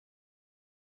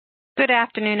Good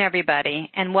afternoon, everybody,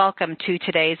 and welcome to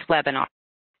today's webinar,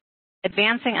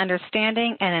 Advancing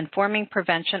Understanding and Informing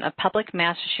Prevention of Public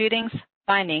Mass Shootings,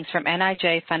 Findings from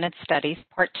NIJ-Funded Studies,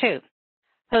 Part 2,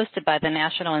 hosted by the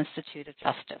National Institute of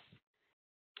Justice.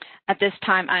 At this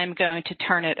time, I am going to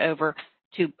turn it over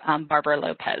to Barbara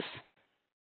Lopez.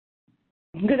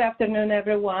 Good afternoon,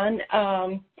 everyone.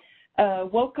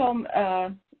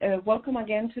 Welcome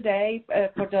again today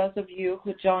for those of you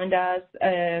who joined us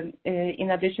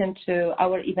in addition to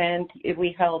our event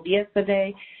we held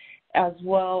yesterday, as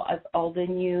well as all the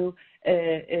new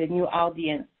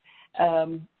audience.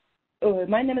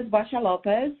 My name is Basia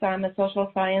Lopez. I'm a social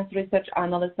science research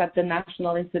analyst at the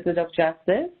National Institute of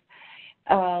Justice.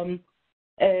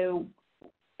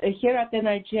 Here at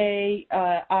NIJ,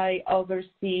 I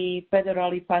oversee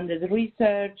federally funded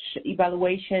research,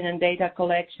 evaluation, and data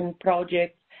collection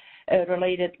projects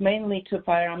related mainly to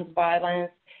firearms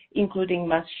violence, including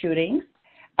mass shootings.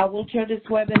 I will chair this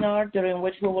webinar, during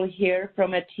which we will hear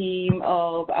from a team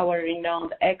of our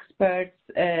renowned experts,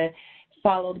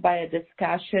 followed by a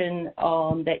discussion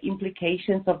on the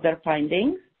implications of their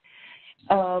findings.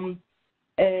 I'm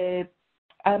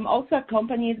also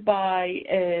accompanied by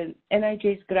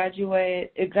NIJ's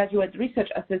graduate research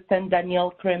assistant,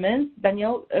 Danielle Crimmins.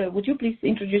 Danielle, would you please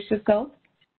introduce yourself?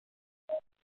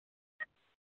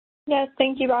 Yes,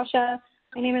 thank you, Basia.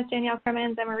 My name is Danielle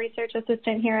Crimmins. I'm a research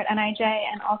assistant here at NIJ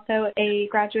and also a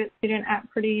graduate student at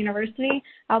Purdue University.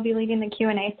 I'll be leading the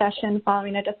Q&A session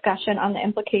following a discussion on the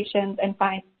implications and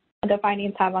the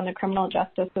findings have on the criminal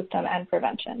justice system and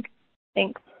prevention.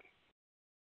 Thanks.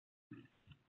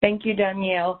 Thank you,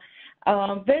 Danielle.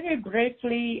 Very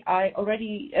briefly, I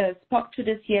already spoke to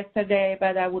this yesterday,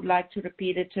 but I would like to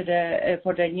repeat it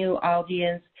for the new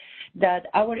audience, that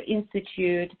our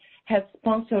institute has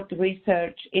sponsored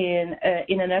research in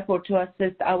an effort to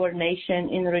assist our nation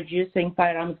in reducing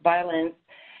firearms violence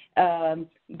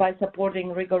by supporting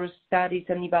rigorous studies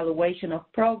and evaluation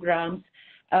of programs.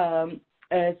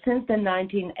 Since the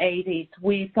 1980s,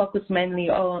 we focus mainly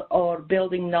on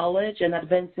building knowledge and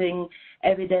advancing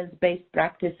evidence-based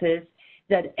practices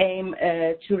that aim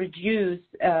to reduce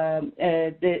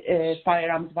the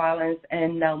firearms violence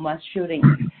and now mass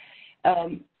shootings.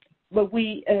 But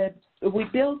we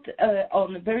built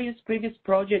on various previous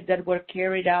projects that were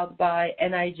carried out by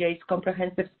NIJ's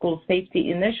Comprehensive School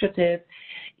Safety Initiative.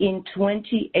 In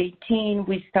 2018,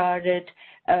 we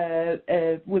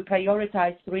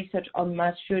prioritized research on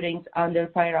mass shootings under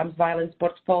firearms violence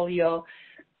portfolio,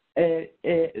 and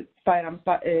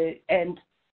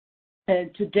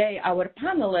today our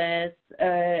panelists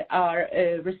are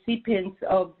recipients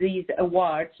of these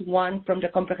awards, one from the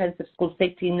Comprehensive School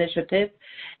Safety Initiative,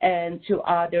 and two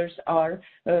others are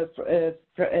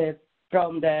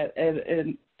from the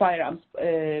Firearms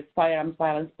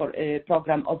Violence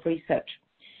Program of Research.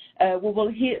 We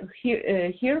will hear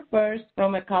first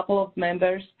from a couple of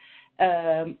members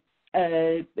from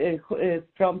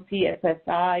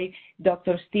CSSI,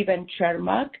 Dr. Stephen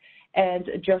Chermak and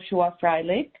Joshua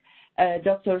Freilich.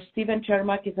 Dr. Stephen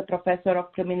Chermak is a professor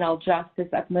of criminal justice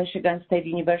at Michigan State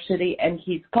University, and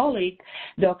his colleague,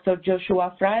 Dr.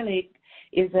 Joshua Freilich,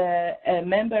 is a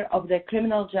member of the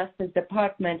Criminal Justice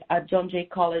Department at John Jay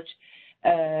College,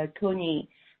 CUNY.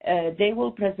 They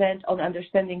will present on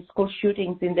understanding school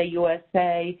shootings in the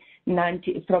USA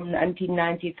from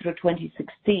 1990 through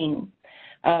 2016.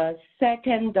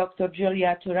 Second, Dr.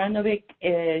 Julia Turanovic.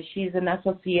 She's an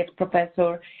associate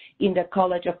professor in the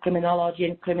College of Criminology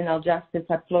and Criminal Justice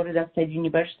at Florida State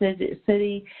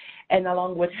University, and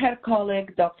along with her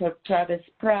colleague, Dr. Travis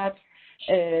Pratt,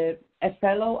 a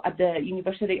fellow at the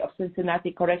University of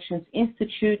Cincinnati Corrections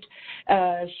Institute.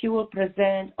 She will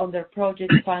present on their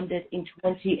project funded in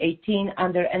 2018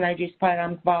 under NIJ's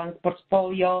Firearms Violence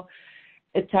Portfolio,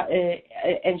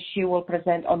 and she will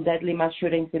present on deadly mass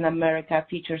shootings in America,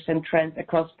 features and trends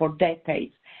across 4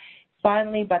 decades.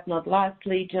 Finally, but not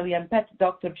lastly,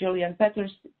 Dr. Jillian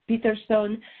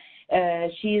Peterson.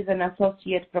 She is an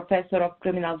associate professor of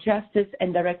criminal justice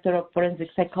and director of forensic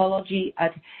psychology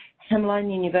at Hamline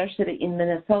University in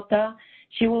Minnesota.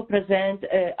 She will present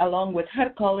along with her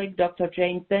colleague, Dr.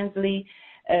 James Bensley,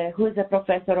 who is a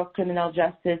professor of criminal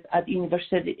justice at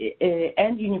university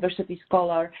and university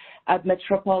scholar at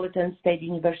Metropolitan State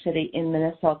University in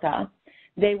Minnesota.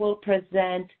 They will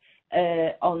present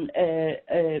on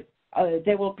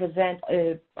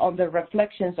the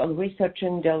reflections on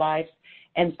researching the lives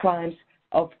and crimes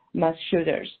of mass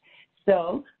shooters.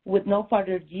 So, with no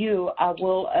further ado,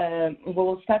 we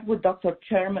will start with Dr.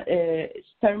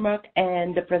 Chermak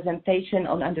and the presentation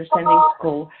on understanding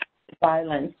school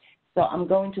violence. So I'm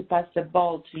going to pass the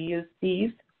ball to you,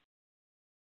 Steve.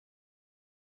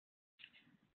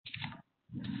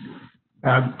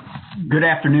 Good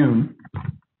afternoon.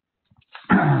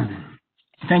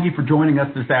 Thank you for joining us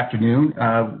this afternoon.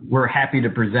 We're happy to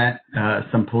present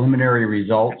some preliminary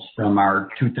results from our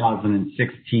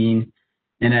 2016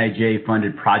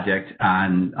 NIJ-funded project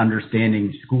on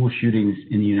understanding school shootings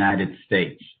in the United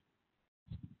States.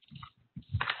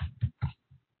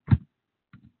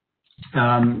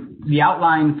 The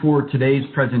outline for today's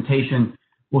presentation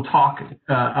will talk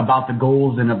about the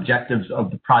goals and objectives of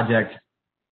the project.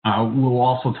 We'll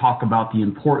also talk about the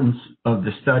importance of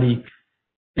the study,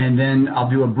 and then I'll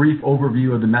do a brief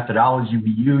overview of the methodology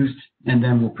we used, and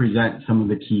then we'll present some of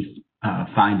the key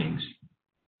findings.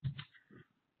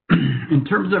 In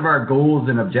terms of our goals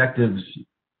and objectives,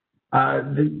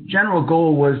 the general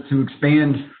goal was to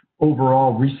expand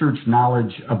overall research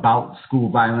knowledge about school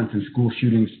violence and school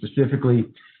shootings specifically,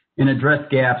 and address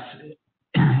gaps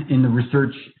in the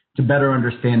research to better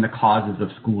understand the causes of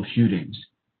school shootings.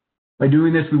 By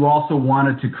doing this, we also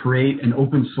wanted to create an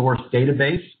open source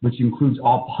database, which includes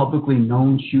all publicly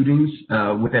known shootings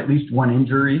with at least one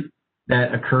injury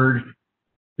that occurred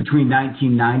between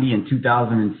 1990 and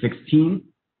 2016.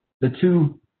 The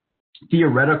two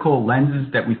theoretical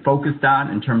lenses that we focused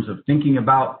on in terms of thinking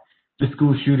about the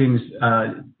school shootings,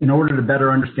 in order to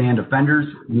better understand offenders,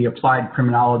 we applied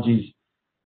criminology's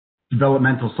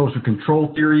developmental social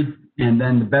control theory, and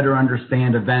then to better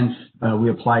understand events,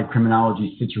 we applied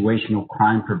criminology's situational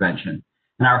crime prevention.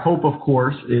 And our hope, of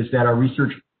course, is that our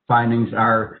research findings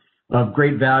are of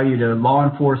great value to law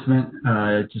enforcement,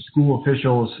 to school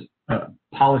officials,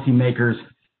 policymakers,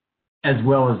 as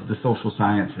well as the social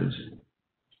sciences.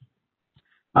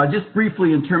 Just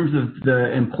briefly, in terms of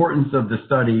the importance of the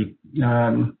study,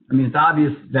 it's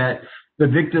obvious that the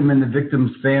victim and the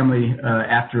victim's family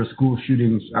after school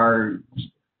shootings are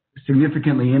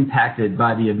significantly impacted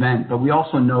by the event, but we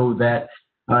also know that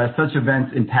such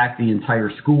events impact the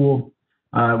entire school,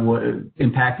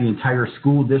 impact the entire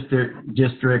school district,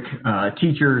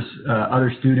 teachers,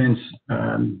 other students,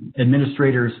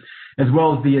 administrators, as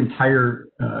well as the entire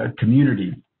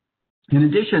community. In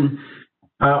addition,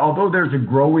 although there's a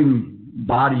growing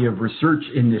body of research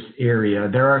in this area,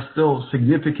 there are still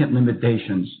significant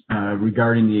limitations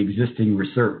regarding the existing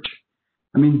research.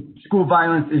 School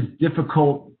violence is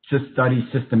difficult to study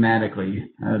systematically.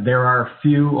 There are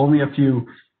only a few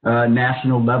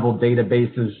national level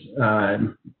databases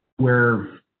where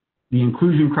the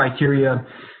inclusion criteria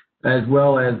as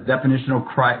well as definitional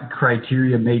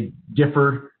criteria may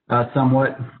differ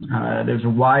somewhat. There's a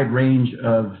wide range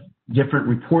of different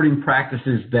reporting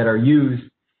practices that are used,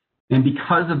 and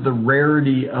because of the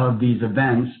rarity of these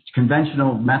events,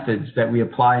 conventional methods that we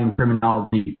apply in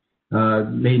criminology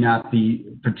may not be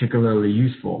particularly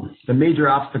useful. The major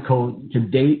obstacle to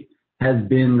date has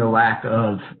been the lack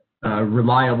of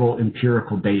reliable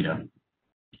empirical data.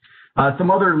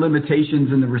 Some other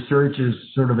limitations in the research is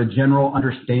sort of a general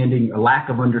understanding, a lack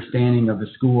of understanding of the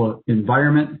school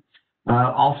environment.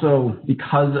 Also,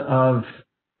 because of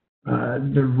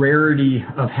the rarity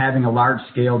of having a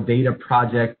large-scale data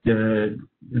project, the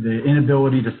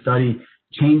inability to study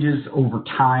changes over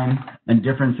time, and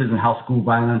differences in how school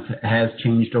violence has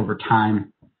changed over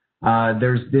time.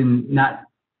 There's been not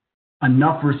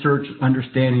enough research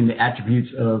understanding the attributes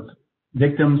of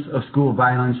victims of school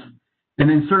violence. And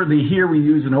then certainly here we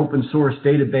use an open source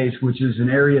database, which is an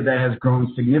area that has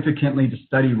grown significantly to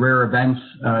study rare events.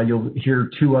 You'll hear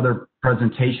two other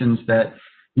presentations that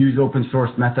use open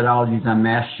source methodologies on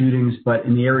mass shootings, but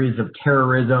in the areas of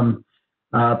terrorism,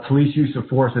 police use of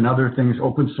force, and other things,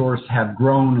 open source have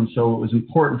grown, and so it was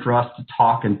important for us to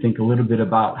talk and think a little bit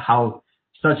about how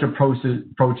such approaches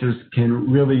can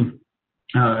really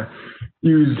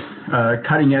use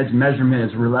cutting-edge measurement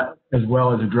as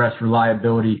well as address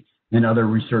reliability and other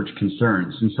research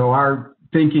concerns. And so our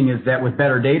thinking is that with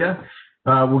better data,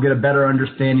 we'll get a better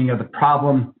understanding of the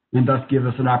problem, and thus give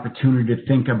us an opportunity to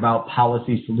think about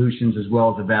policy solutions as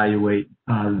well as evaluate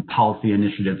the policy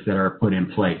initiatives that are put in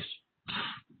place.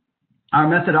 Our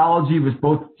methodology was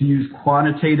both to use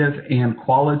quantitative and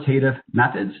qualitative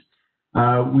methods.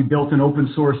 We built an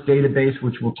open source database,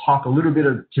 which we'll talk a little bit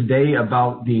today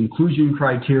about the inclusion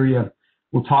criteria.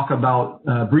 We'll talk about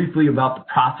briefly about the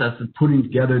process of putting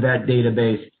together that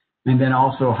database, and then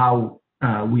also how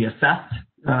we assessed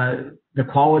the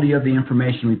quality of the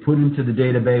information we put into the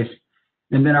database.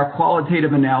 And then our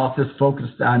qualitative analysis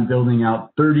focused on building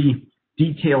out 30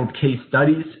 detailed case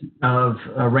studies of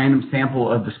a random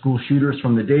sample of the school shooters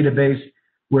from the database,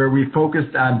 where we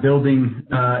focused on building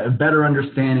a better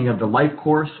understanding of the life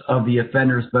course of the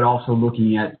offenders, but also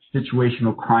looking at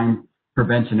situational crime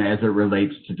prevention as it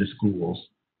relates to the schools.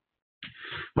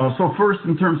 So first,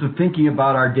 in terms of thinking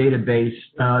about our database,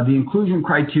 the inclusion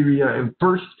criteria,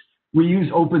 first, we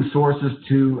use open sources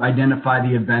to identify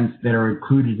the events that are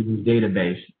included in the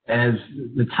database. As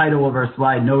the title of our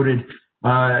slide noted,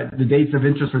 the dates of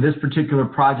interest for this particular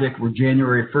project were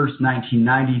January 1st,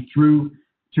 1990 through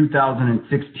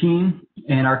 2016,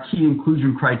 and our key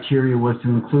inclusion criteria was to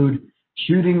include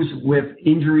shootings with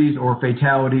injuries or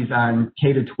fatalities on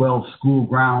K-12 school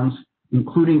grounds,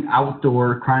 including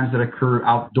outdoor crimes that occur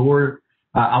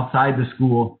outside the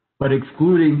school, but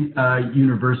excluding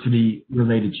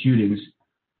university-related shootings.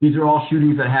 These are all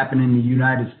shootings that happen in the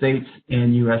United States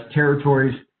and U.S.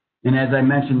 territories, and as I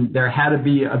mentioned, there had to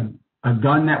be a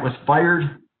gun that was fired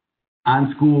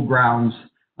on school grounds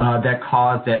that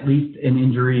caused at least an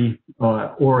injury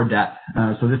or a death.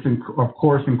 So this, of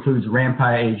course, includes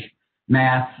rampage,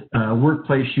 mass,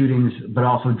 workplace shootings, but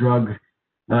also drug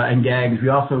and gags. We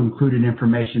also included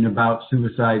information about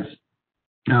suicides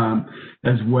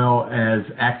as well as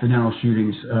accidental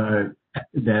shootings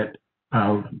that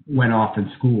went off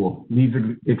in school. These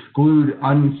exclude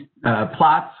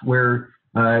plots where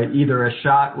either a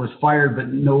shot was fired but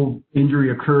no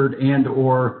injury occurred and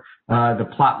or the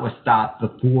plot was stopped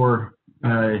before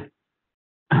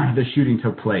the shooting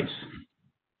took place.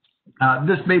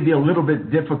 This may be a little bit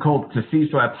difficult to see,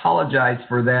 so I apologize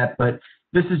for that, but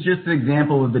this is just an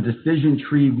example of the decision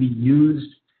tree we used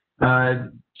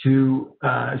to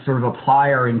sort of apply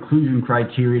our inclusion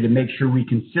criteria to make sure we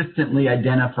consistently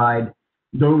identified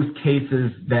those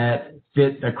cases that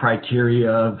fit the criteria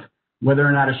of whether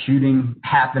or not a shooting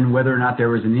happened, whether or not there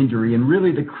was an injury. And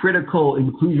really the critical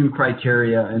inclusion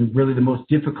criteria, and really the most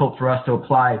difficult for us to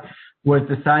apply, was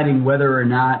deciding whether or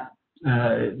not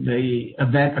the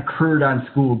event occurred on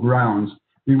school grounds.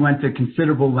 We went to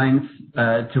considerable lengths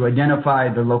to identify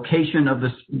the location of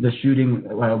the shooting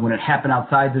when it happened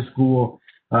outside the school,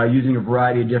 using a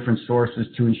variety of different sources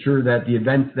to ensure that the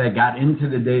events that got into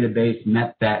the database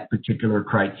met that particular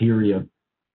criteria.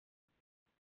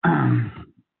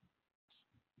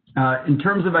 In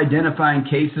terms of identifying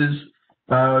cases,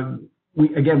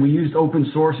 we used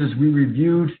open sources. We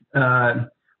reviewed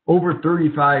over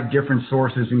 35 different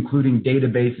sources, including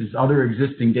databases, other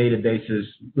existing databases,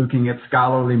 looking at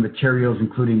scholarly materials,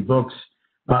 including books,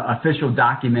 official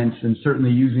documents, and certainly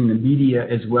using the media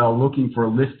as well, looking for a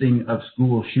listing of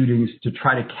school shootings to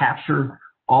try to capture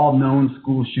all known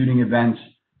school shooting events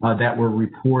that were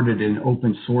reported in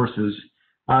open sources.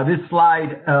 This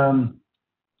slide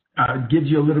gives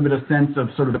you a little bit of sense of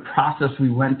sort of the process we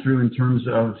went through in terms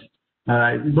of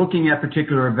looking at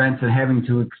particular events and having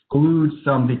to exclude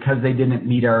some because they didn't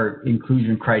meet our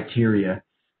inclusion criteria.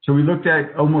 So we looked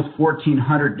at almost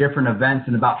 1,400 different events,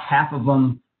 and about half of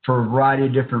them, for a variety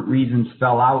of different reasons,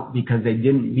 fell out because they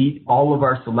didn't meet all of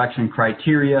our selection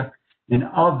criteria. And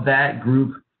of that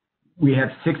group, we have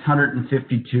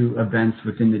 652 events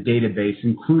within the database,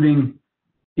 including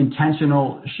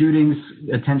intentional shootings,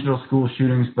 intentional school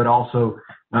shootings, but also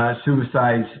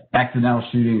suicides, accidental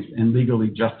shootings, and legally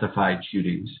justified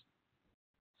shootings.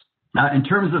 In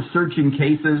terms of searching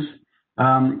cases,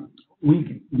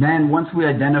 once we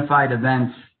identified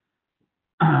events,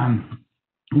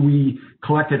 we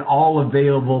collected all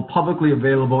publicly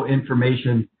available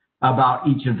information about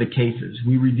each of the cases.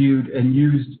 We reviewed and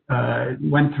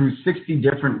went through 60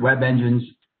 different web engines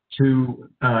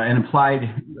and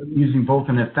applied using both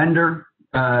an offender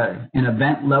and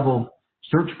event level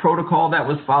search protocol that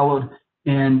was followed,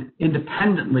 and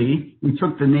independently, we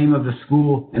took the name of the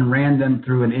school and ran them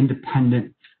through an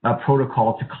independent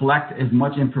protocol to collect as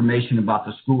much information about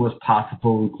the school as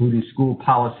possible, including school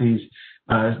policies,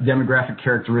 demographic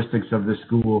characteristics of the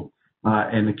school,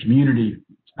 and the community.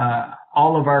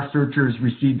 All of our searchers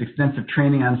received extensive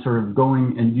training on sort of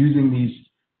going and using these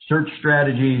search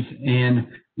strategies, and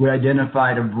we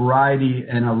identified a variety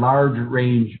and a large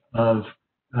range of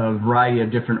a variety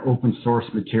of different open source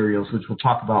materials, which we'll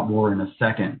talk about more in a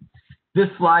second. This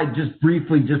slide just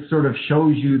briefly sort of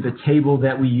shows you the table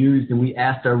that we used and we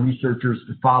asked our researchers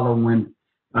to follow when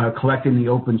collecting the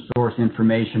open source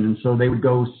information. And so they would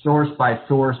go source by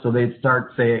source. So they'd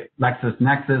start, say,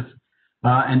 LexisNexis.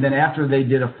 And then after they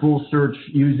did a full search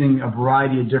using a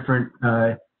variety of different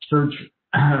search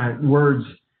words,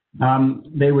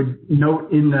 they would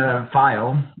note in the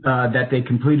file that they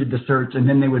completed the search, and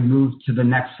then they would move to the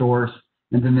next source,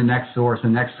 and then the next source,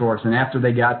 and next source. And after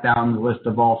they got down the list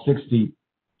of all 60,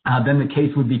 then the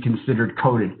case would be considered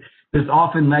coded. This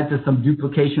often led to some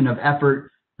duplication of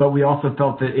effort, but we also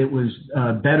felt that it was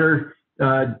better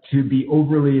to be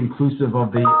overly inclusive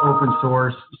of the open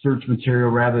source search material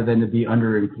rather than to be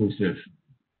under inclusive.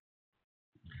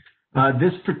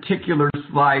 This particular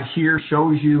slide here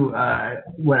shows you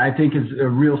what I think is a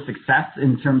real success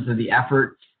in terms of the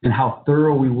effort and how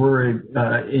thorough we were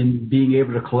in being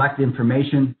able to collect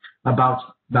information about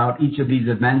each of these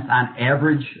events. On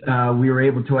average, we were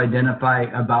able to identify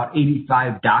about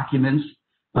 85 documents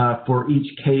for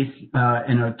each case,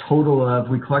 and a total of,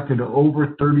 we collected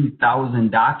over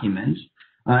 30,000 documents.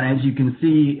 As you can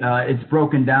see, it's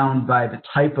broken down by the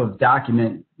type of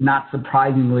document. Not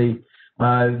surprisingly,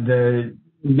 the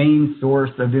main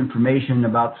source of information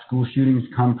about school shootings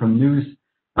come from news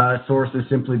sources,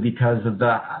 simply because of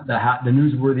the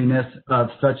newsworthiness of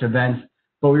such events.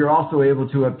 But we were also able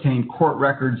to obtain court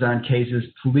records on cases,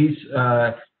 police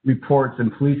reports,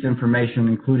 and police information,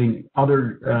 including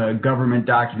other government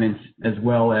documents, as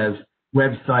well as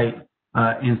website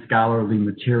and scholarly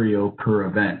material per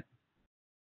event.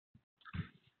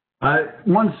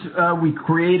 Once we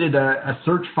created a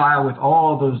search file with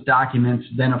all of those documents,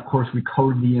 then of course we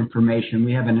code the information.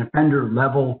 We have an offender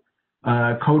level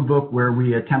code book where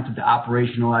we attempted to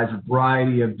operationalize a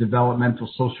variety of developmental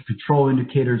social control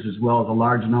indicators, as well as a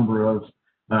large number of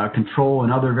control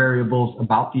and other variables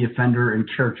about the offender and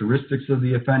characteristics of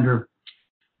the offender.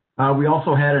 We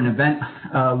also had an event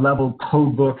level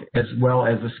code book, as well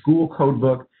as a school code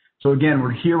book. So again,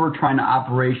 we're trying to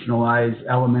operationalize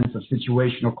elements of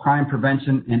situational crime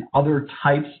prevention and other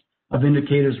types of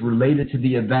indicators related to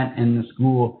the event in the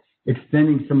school,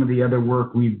 extending some of the other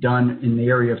work we've done in the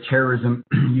area of terrorism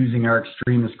using our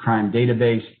extremist crime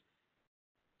database.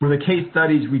 For the case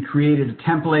studies, we created a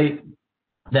template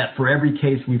that for every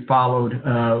case we followed,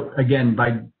 again,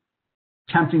 by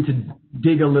attempting to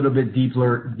dig a little bit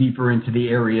deeper into the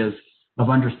areas of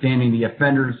understanding the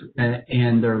offenders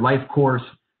and their life course,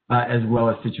 as well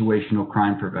as situational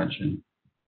crime prevention.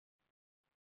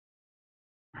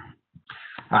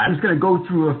 I'm just going to go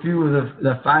through a few of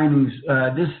the findings.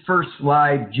 This first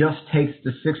slide just takes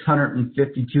the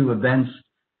 652 events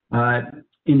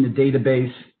in the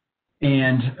database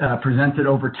and presents it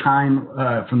over time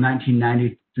from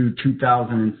 1990 through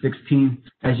 2016.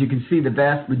 As you can see, the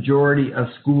vast majority of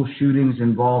school shootings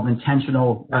involve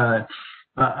intentional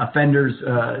offenders,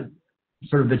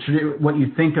 sort of what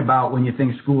you think about when you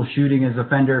think school shooting as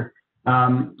offender.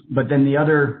 But then the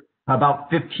other, about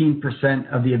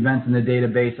 15% of the events in the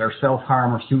database are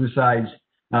self-harm or suicides,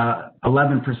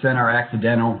 11% are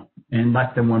accidental, and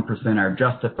less than 1% are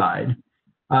justified.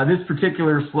 This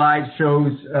particular slide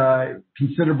shows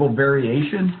considerable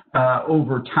variation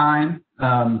over time,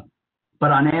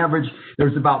 but on average,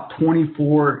 there's about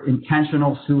 24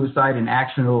 intentional suicide and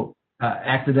accidental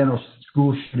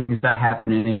school shootings that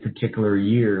happen in a particular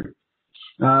year.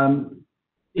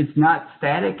 It's not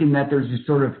static in that there's these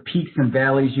sort of peaks and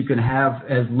valleys. You can have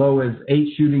as low as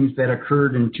 8 shootings that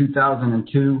occurred in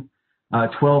 2002,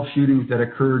 12 shootings that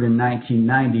occurred in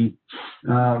 1990,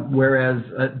 whereas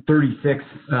 36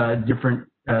 different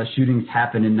shootings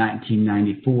happened in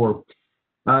 1994.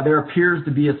 There appears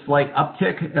to be a slight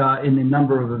uptick in the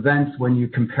number of events when you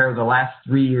compare the last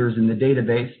 3 years in the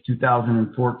database,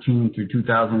 2014 through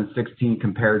 2016,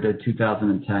 compared to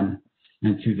 2010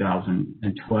 and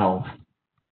 2012.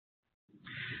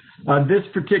 This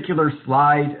particular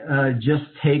slide just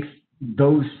takes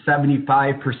those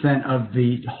 75% of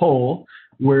the whole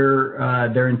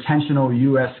where they're intentional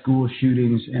U.S. school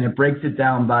shootings, and it breaks it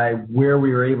down by where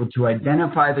we were able to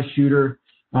identify the shooter,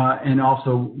 and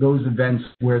also those events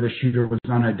where the shooter was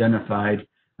unidentified.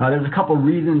 There's a couple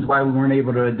reasons why we weren't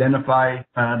able to identify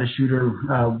the shooter.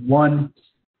 One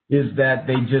is that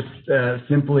they just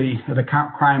simply, the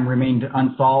crime remained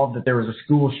unsolved, that there was a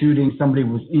school shooting, somebody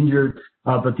was injured,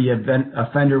 but the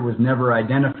offender was never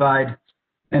identified.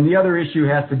 And the other issue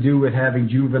has to do with having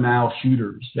juvenile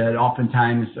shooters, that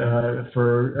oftentimes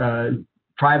for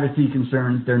privacy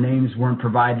concerns, their names weren't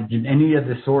provided in any of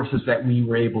the sources that we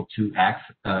were able to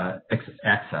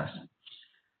access.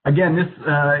 Again, this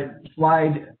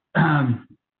slide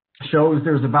shows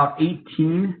there's about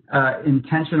 18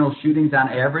 intentional shootings on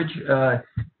average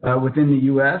within the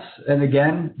U.S. And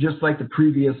again, just like the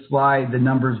previous slide, the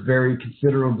numbers vary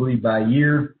considerably by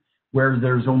year, where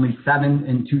there's only 7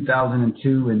 in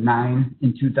 2002 and 9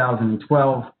 in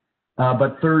 2012,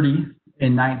 but 30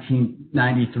 in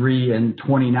 1993 and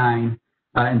 29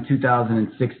 in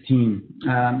 2016.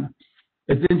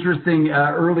 It's interesting,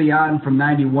 early on from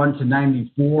 91 to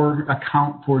 94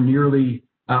 account for nearly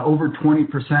over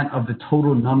 20% of the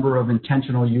total number of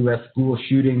intentional U.S. school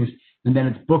shootings, and then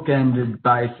it's bookended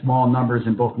by small numbers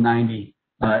in both 90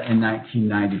 and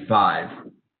 1995.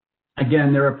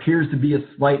 Again, there appears to be a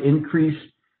slight increase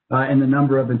in the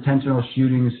number of intentional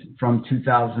shootings from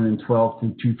 2012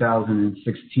 to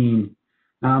 2016.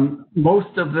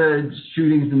 Most of the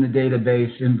shootings in the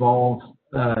database involve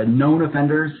known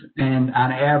offenders, and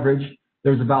on average,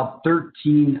 there's about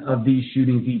 13 of these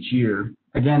shootings each year.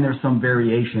 Again, there's some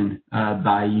variation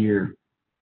by year.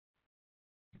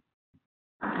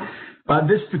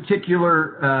 This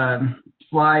particular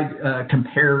slide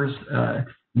compares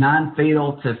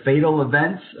non-fatal to fatal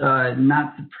events.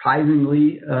 Not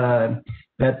surprisingly,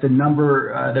 that the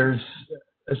number, there's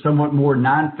somewhat more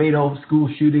non-fatal school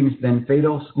shootings than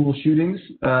fatal school shootings.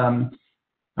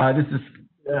 This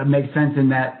makes sense in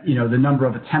that, you know, the number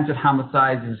of attempted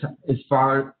homicides is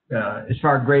far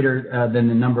greater than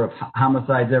the number of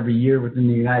homicides every year within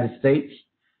the United States.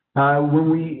 When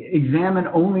we examine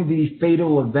only the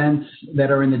fatal events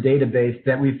that are in the database,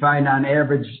 that we find on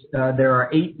average there are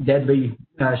 8 deadly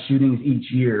shootings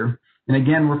each year. And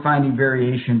again, we're finding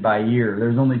variation by year.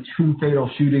 There's only 2 fatal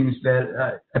shootings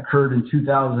that occurred in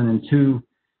 2002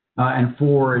 and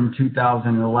 4 in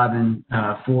 2011,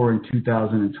 4 in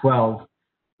 2012,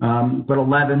 but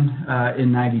 11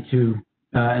 in 92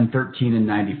 and 13 in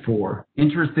 94.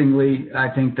 Interestingly, I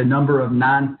think the number of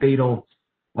non-fatal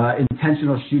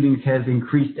intentional shootings has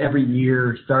increased every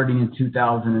year starting in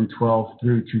 2012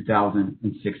 through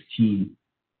 2016.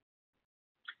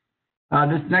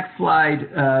 This next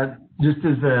slide just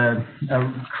is a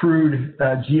crude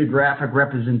geographic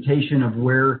representation of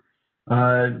where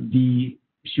the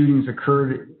shootings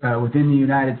occurred within the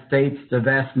United States. The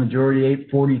vast majority,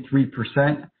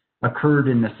 43%, occurred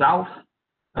in the South.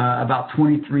 About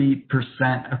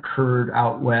 23% occurred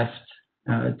out west.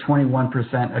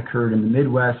 21% occurred in the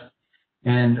Midwest,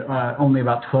 and only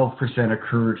about 12%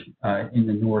 occurred in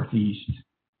the Northeast.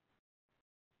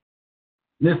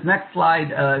 This next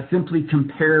slide simply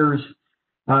compares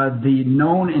the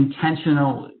known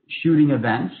intentional shooting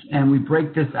events, and we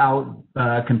break this out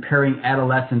comparing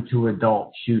adolescent to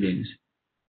adult shootings.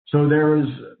 So there was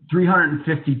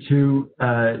 352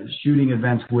 shooting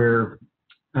events where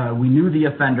we knew the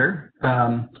offender,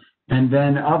 and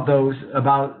then of those,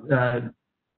 about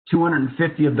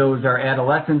 250 of those are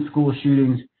adolescent school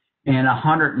shootings, and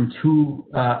 102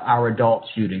 are adult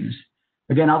shootings.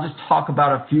 Again, I'll just talk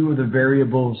about a few of the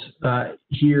variables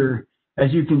here.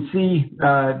 As you can see,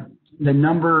 the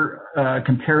number,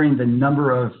 comparing the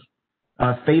number of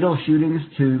fatal shootings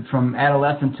from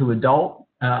adolescent to adult,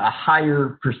 a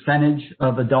higher percentage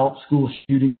of adult school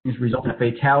shootings result in a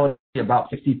fatality, about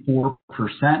 64%,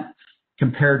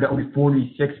 compared to only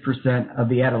 46% of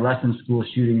the adolescent school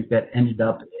shootings that ended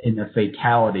up in a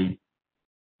fatality.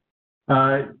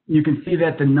 You can see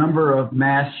that the number of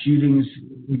mass shootings,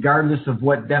 regardless of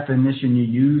what definition you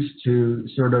use to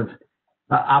sort of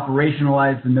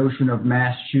operationalize the notion of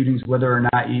mass shootings, whether or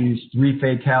not you use 3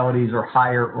 fatalities or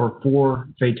higher or 4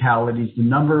 fatalities, the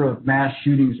number of mass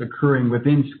shootings occurring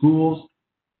within schools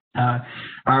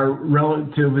are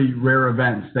relatively rare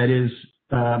events. That is,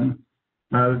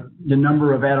 the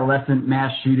number of adolescent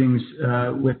mass shootings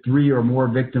with 3 or more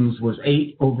victims was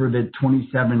 8 over the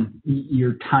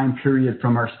 27-year time period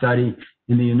from our study,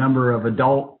 and the number of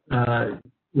adult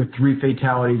with 3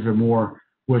 fatalities or more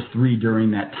was 3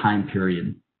 during that time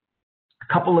period.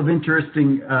 A couple of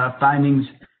interesting findings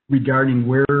regarding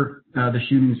where the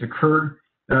shootings occurred.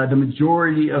 The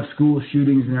majority of school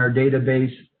shootings in our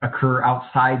database occur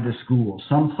outside the school,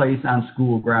 someplace on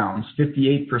school grounds.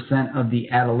 58% of the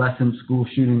adolescent school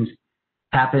shootings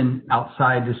happen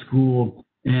outside the school,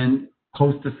 and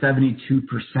close to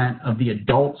 72% of the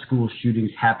adult school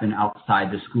shootings happen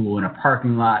outside the school, in a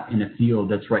parking lot, in a field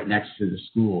that's right next to the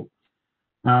school.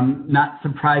 Not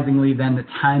surprisingly, then, the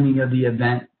timing of the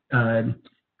event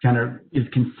kind of is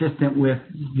consistent with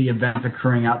the events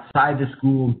occurring outside the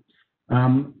school.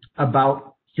 About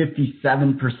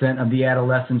 57% of the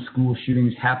adolescent school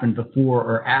shootings happen before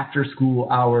or after school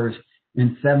hours,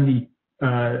 and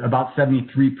about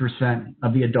 73%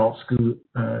 of the adult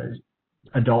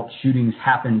shootings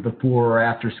happen before or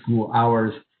after school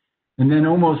hours. And then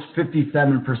almost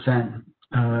 57%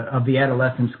 of the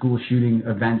adolescent school shooting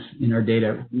events in our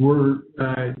data were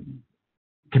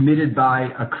committed by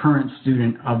a current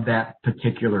student of that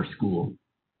particular school.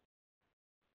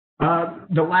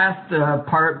 The last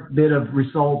bit of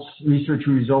research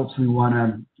results we want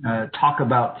to talk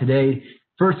about today.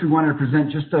 First, we want to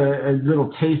present just a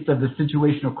little taste of the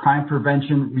situational crime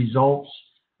prevention results.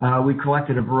 We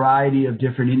collected a variety of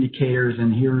different indicators,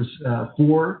 and here's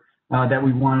 4 that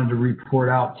we wanted to report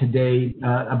out today.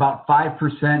 About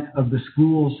 5% of the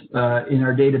schools in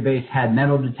our database had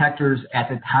metal detectors at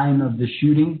the time of the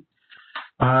shooting.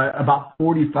 About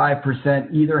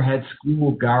 45% either had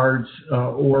school guards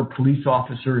or police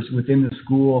officers within the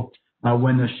school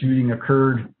when the shooting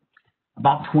occurred.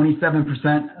 About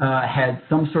 27% had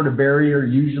some sort of barrier,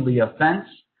 usually a fence,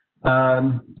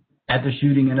 at the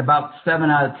shooting, and about 7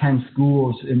 out of 10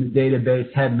 schools in the database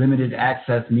had limited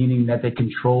access, meaning that they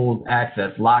controlled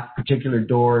access, locked particular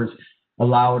doors,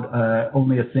 allowed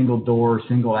only a single door,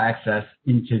 single access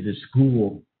into the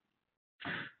school.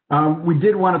 We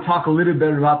did want to talk a little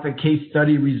bit about the case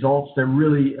study results. They're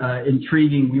really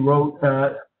intriguing. We wrote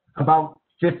about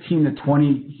 15 to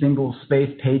 20 single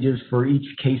space pages for each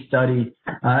case study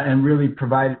and really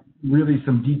provide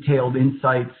some detailed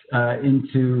insights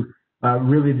into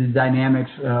really the dynamics,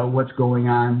 what's going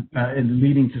on and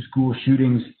leading to school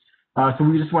shootings. So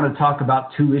we just want to talk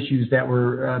about two issues that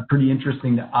were pretty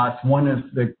interesting to us. One is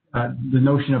the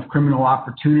notion of criminal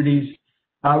opportunities.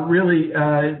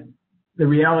 The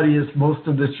reality is most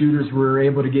of the shooters were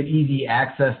able to get easy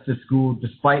access to school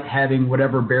despite having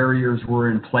whatever barriers were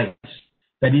in place.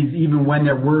 That is, even when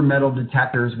there were metal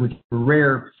detectors, which were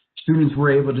rare, students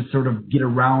were able to sort of get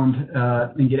around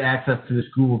and get access to the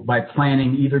school by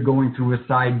planning, either going through a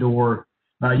side door,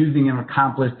 using an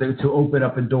accomplice to open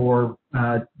up a door,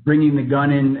 bringing the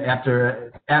gun in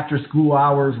after school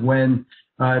hours when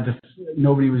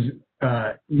nobody was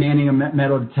manning a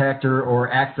metal detector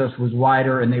or access was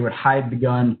wider, and they would hide the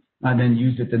gun and then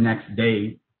use it the next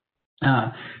day.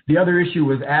 The other issue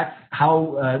was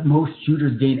how most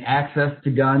shooters gain access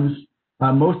to guns.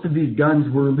 Most of these guns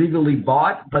were legally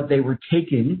bought, but they were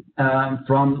taken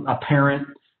from a parent,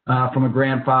 from a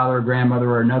grandfather, or grandmother,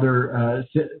 or another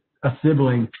a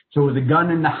sibling. So it was a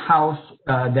gun in the house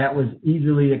that was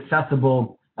easily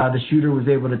accessible. The shooter was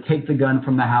able to take the gun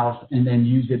from the house and then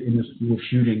use it in the school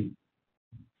shooting.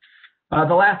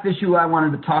 The last issue I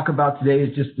wanted to talk about today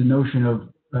is just the notion of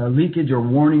leakage or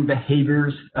warning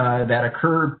behaviors that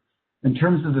occur. In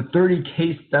terms of the 30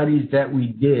 case studies that we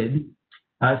did,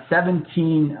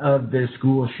 17 of the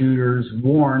school shooters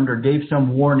warned or gave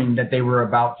some warning that they were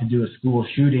about to do a school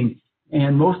shooting.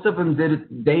 And most of them did it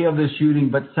the day of the shooting,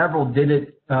 but several did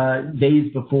it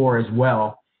days before as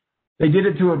well. They did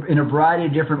it in a variety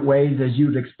of different ways, as you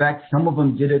would expect. Some of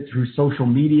them did it through social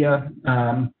media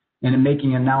and in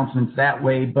making announcements that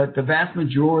way, but the vast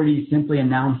majority simply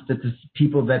announced it to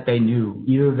people that they knew,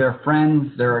 either their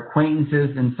friends, their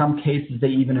acquaintances. In some cases, they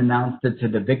even announced it to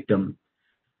the victim.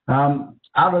 So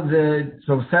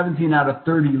 17 out of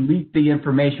 30 leaked the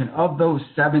information. Of those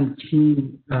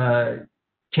 17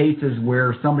 cases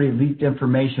where somebody leaked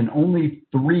information, only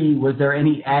 3 was there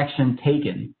any action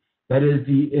taken. That is,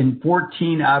 in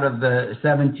 14 out of the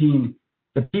 17,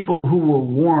 the people who were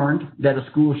warned that a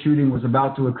school shooting was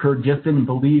about to occur just didn't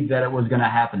believe that it was going to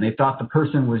happen. They thought the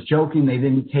person was joking. They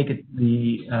didn't take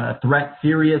the threat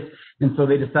serious, and so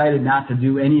they decided not to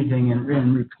do anything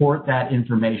and report that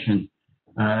information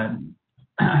to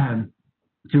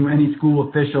any school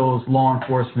officials, law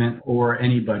enforcement, or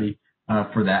anybody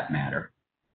for that matter.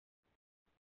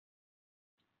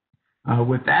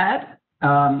 With that,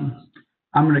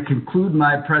 I'm going to conclude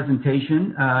my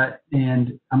presentation,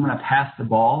 and I'm going to pass the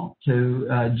ball to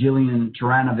Jillian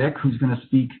Taranovic, who's going to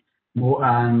speak more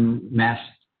on mass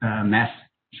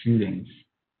shootings.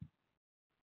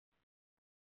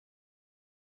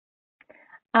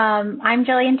 I'm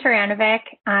Jillian Taranovic.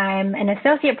 I'm an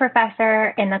associate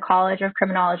professor in the College of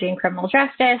Criminology and Criminal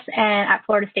Justice and at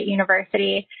Florida State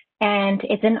University. And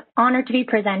it's an honor to be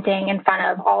presenting in front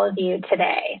of all of you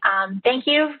today. Thank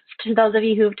you to those of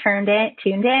you who've tuned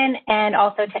in, and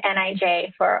also to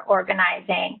NIJ for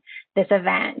organizing this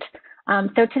event.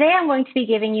 So today I'm going to be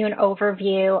giving you an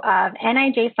overview of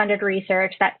NIJ-funded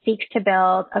research that seeks to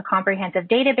build a comprehensive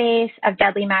database of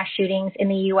deadly mass shootings in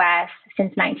the U.S.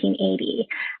 since 1980.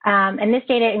 And this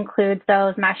data includes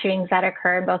those mass shootings that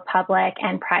occur in both public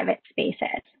and private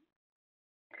spaces.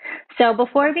 So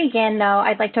before we begin, though,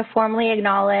 I'd like to formally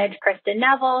acknowledge Kristen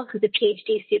Neville, who's a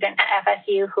PhD student at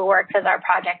FSU who works as our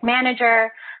project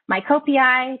manager, my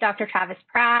co-PI, Dr. Travis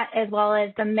Pratt, as well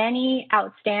as the many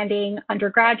outstanding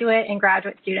undergraduate and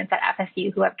graduate students at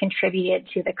FSU who have contributed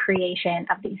to the creation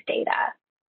of these data.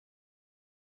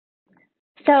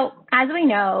 So, as we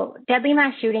know, deadly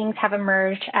mass shootings have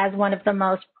emerged as one of the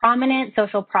most prominent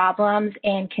social problems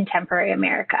in contemporary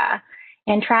America.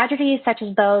 And tragedies such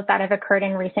as those that have occurred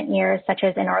in recent years, such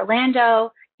as in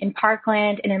Orlando, in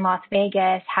Parkland, and in Las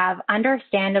Vegas, have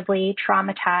understandably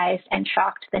traumatized and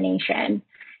shocked the nation.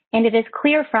 And it is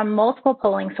clear from multiple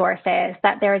polling sources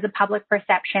that there is a public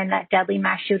perception that deadly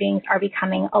mass shootings are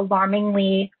becoming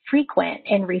alarmingly frequent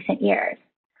in recent years.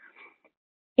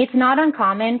 It's not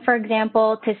uncommon, for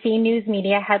example, to see news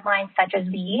media headlines such as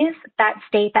these that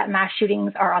state that mass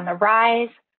shootings are on the rise,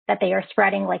 that they are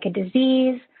spreading like a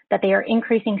disease, that they are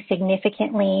increasing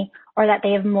significantly or that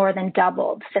they have more than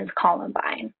doubled since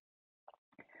Columbine.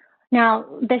 Now,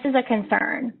 this is a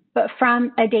concern, but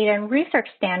from a data and research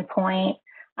standpoint,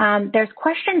 there's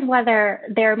questions whether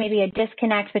there may be a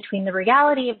disconnect between the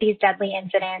reality of these deadly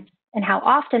incidents and how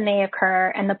often they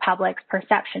occur and the public's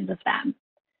perceptions of them.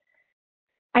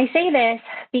 I say this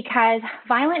because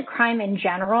violent crime in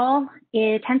general,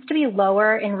 it tends to be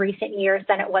lower in recent years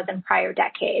than it was in prior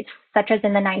decades, such as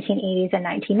in the 1980s and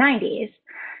 1990s.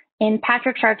 In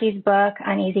Patrick Sharkey's book,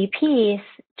 Uneasy Peace,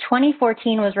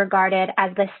 2014 was regarded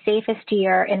as the safest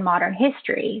year in modern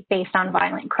history based on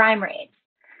violent crime rates.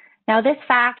 Now, this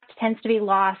fact tends to be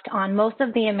lost on most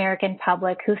of the American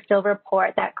public who still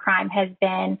report that crime has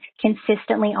been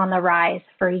consistently on the rise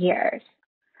for years.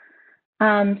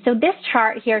 So this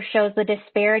chart here shows the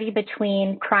disparity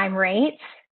between crime rates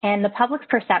and the public's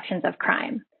perceptions of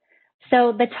crime.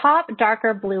 So the top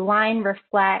darker blue line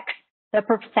reflects the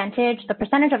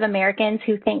percentage of Americans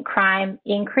who think crime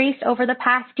increased over the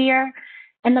past year,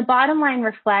 and the bottom line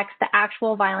reflects the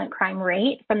actual violent crime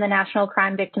rate from the National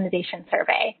Crime Victimization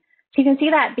Survey. So you can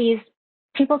see that these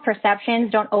people's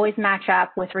perceptions don't always match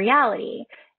up with reality.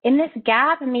 And this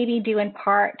gap may be due in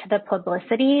part to the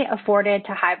publicity afforded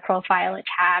to high-profile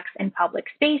attacks in public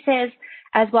spaces,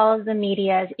 as well as the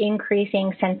media's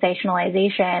increasing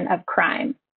sensationalization of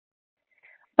crime.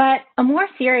 But a more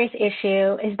serious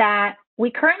issue is that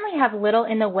we currently have little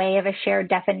in the way of a shared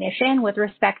definition with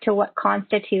respect to what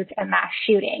constitutes a mass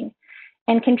shooting.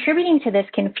 And contributing to this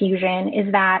confusion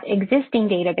is that existing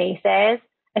databases,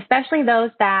 especially those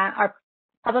that are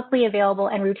publicly available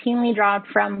and routinely drawn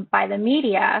from by the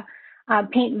media,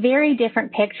 paint very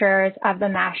different pictures of the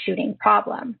mass shooting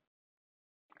problem.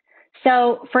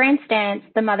 So, for instance,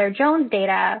 the Mother Jones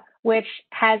data, which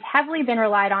has heavily been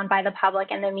relied on by the public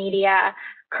and the media,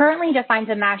 currently defines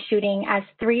a mass shooting as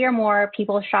 3 or more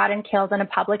people shot and killed in a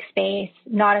public space,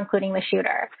 not including the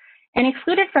shooter. And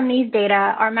excluded from these data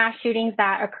are mass shootings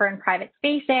that occur in private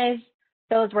spaces,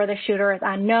 those where the shooter is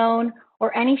unknown,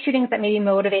 or any shootings that may be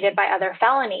motivated by other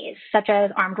felonies, such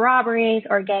as armed robberies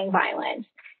or gang violence.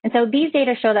 And so these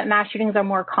data show that mass shootings are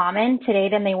more common today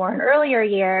than they were in earlier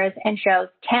years and shows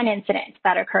 10 incidents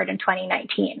that occurred in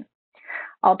 2019.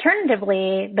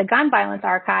 Alternatively, the Gun Violence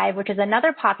Archive, which is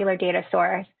another popular data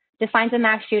source, defines a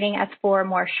mass shooting as 4 or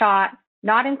more shot,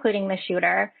 not including the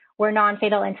shooter, where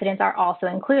non-fatal incidents are also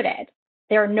included.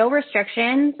 There are no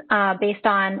restrictions based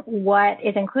on what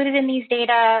is included in these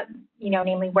data,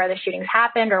 namely where the shootings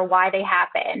happened or why they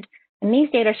happened. And these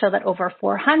data show that over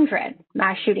 400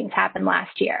 mass shootings happened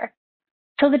last year.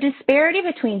 So the disparity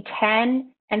between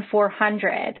 10 and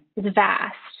 400 is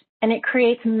vast, and it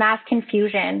creates mass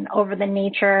confusion over the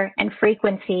nature and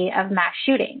frequency of mass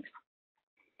shootings.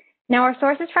 Now, our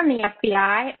sources from the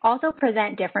FBI also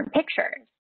present different pictures.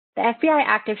 The FBI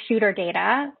active shooter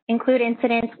data include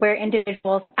incidents where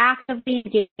individuals actively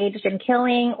engaged in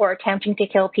killing or attempting to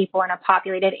kill people in a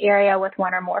populated area with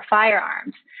 1 or more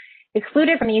firearms.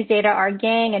 Excluded from these data are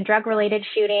gang and drug-related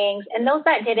shootings and those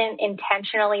that didn't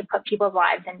intentionally put people's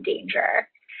lives in danger.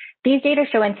 These data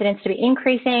show incidents to be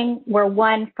increasing, where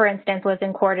 1, for instance, was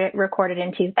recorded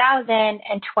in 2000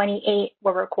 and 28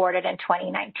 were recorded in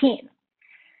 2019.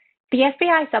 The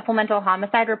FBI supplemental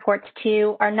homicide reports,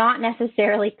 too, are not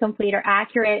necessarily complete or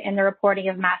accurate in the reporting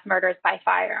of mass murders by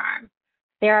firearm.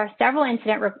 There are several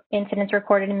incidents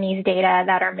recorded in these data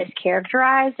that are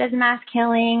mischaracterized as mass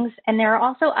killings, and there are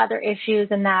also other issues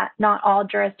in that not all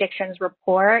jurisdictions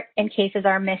report, and cases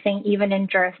are missing even in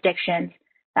jurisdictions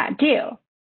that do.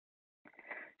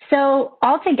 So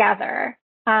altogether,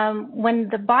 when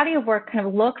the body of work kind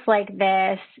of looks like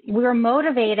this, we were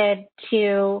motivated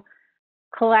to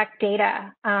collect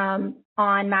data on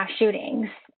mass shootings.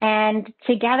 And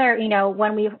together,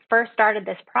 when we first started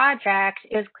this project,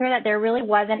 it was clear that there really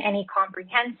wasn't any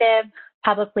comprehensive,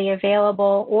 publicly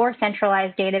available, or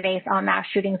centralized database on mass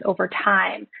shootings over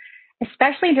time,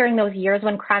 especially during those years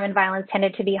when crime and violence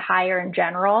tended to be higher in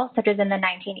general, such as in the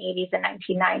 1980s and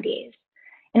 1990s.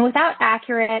 And without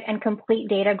accurate and complete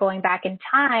data going back in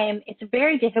time, it's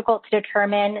very difficult to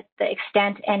determine the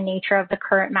extent and nature of the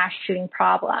current mass shooting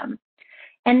problem.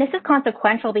 And this is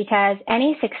consequential because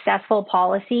any successful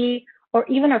policy or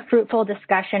even a fruitful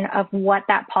discussion of what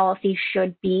that policy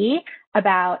should be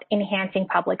about enhancing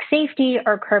public safety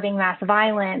or curbing mass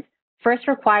violence first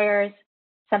requires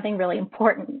something really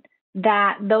important,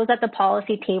 that those at the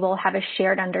policy table have a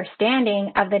shared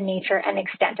understanding of the nature and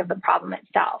extent of the problem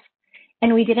itself.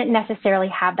 And we didn't necessarily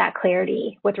have that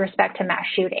clarity with respect to mass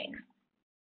shootings.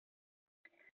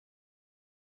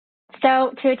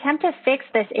 So to attempt to fix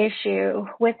this issue,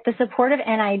 with the support of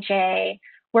NIJ,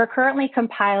 we're currently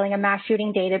compiling a mass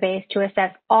shooting database to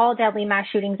assess all deadly mass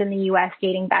shootings in the U.S.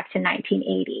 dating back to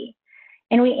 1980.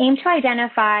 And we aim to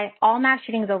identify all mass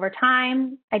shootings over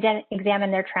time,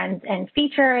 examine their trends and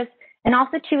features, and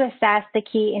also to assess the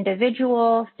key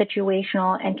individual,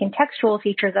 situational, and contextual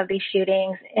features of these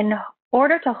shootings in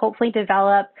order to hopefully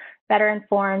develop better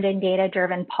informed and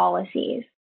data-driven policies.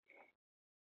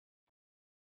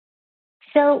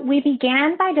 So we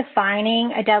began by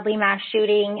defining a deadly mass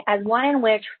shooting as one in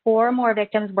which 4 or more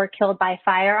victims were killed by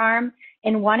firearm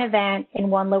in one event in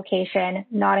one location,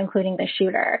 not including the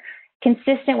shooter,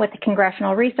 consistent with the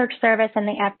Congressional Research Service and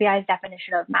the FBI's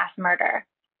definition of mass murder.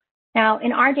 Now,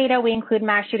 in our data, we include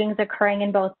mass shootings occurring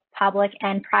in both public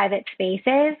and private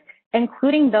spaces,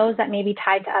 including those that may be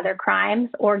tied to other crimes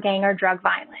or gang or drug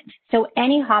violence. So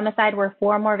any homicide where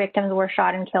 4 or more victims were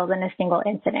shot and killed in a single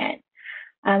incident.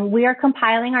 We are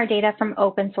compiling our data from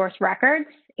open source records,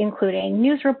 including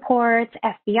news reports,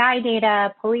 FBI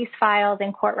data, police files,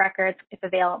 and court records if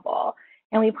available.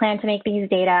 And we plan to make these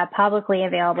data publicly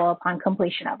available upon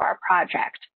completion of our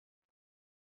project.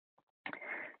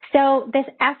 So this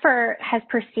effort has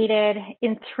proceeded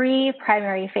in 3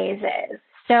 primary phases.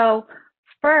 So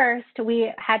first,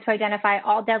 we had to identify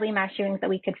all deadly mass shootings that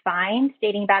we could find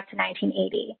dating back to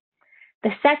 1980. The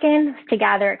second, to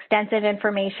gather extensive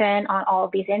information on all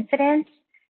of these incidents.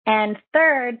 And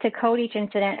third, to code each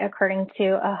incident according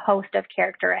to a host of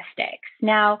characteristics.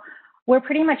 Now, we're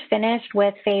pretty much finished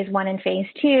with phase 1 and phase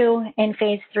 2, and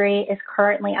phase 3 is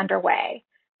currently underway.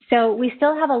 So we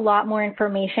still have a lot more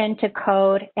information to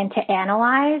code and to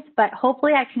analyze, but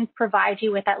hopefully I can provide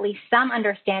you with at least some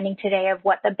understanding today of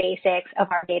what the basics of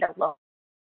our data look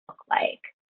like.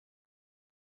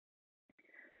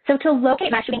 So to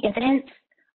locate mass shooting incidents,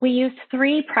 we used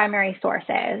 3 primary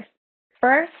sources.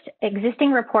 First,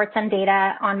 existing reports and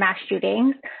data on mass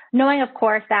shootings, knowing, of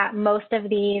course, that most of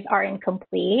these are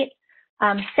incomplete.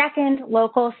 Second,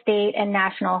 local, state, and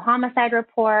national homicide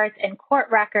reports and court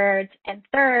records. And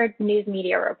third, news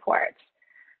media reports.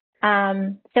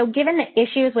 So given the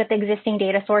issues with existing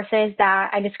data sources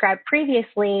that I described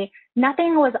previously,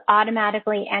 nothing was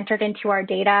automatically entered into our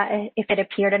data if it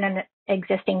appeared in an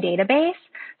existing database.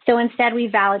 So instead, we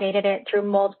validated it through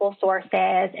multiple sources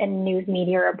and news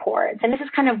media reports. And this is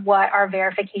kind of what our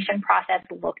verification process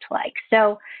looked like.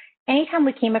 So anytime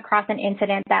we came across an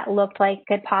incident that looked like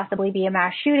could possibly be a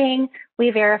mass shooting,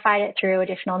 we verified it through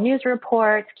additional news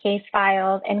reports, case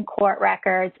files, and court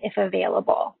records if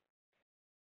available.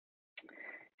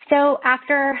 So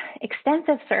after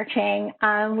extensive searching,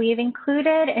 we've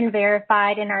included and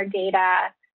verified in our data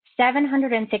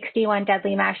 761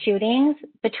 deadly mass shootings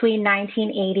between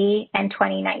 1980 and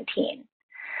 2019.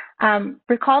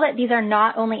 Recall that these are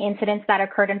not only incidents that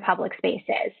occurred in public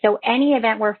spaces. So any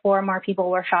event where 4 or more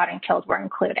people were shot and killed were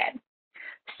included.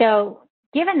 So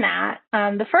given that,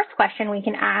 the first question we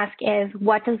can ask is,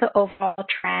 what does the overall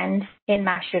trend in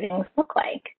mass shootings look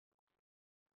like?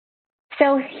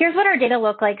 So here's what our data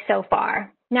look like so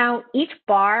far. Now, each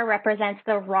bar represents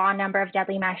the raw number of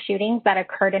deadly mass shootings that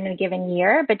occurred in a given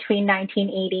year between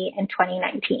 1980 and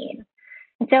 2019.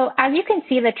 And so as you can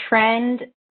see, the trend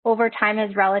over time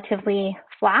is relatively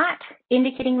flat,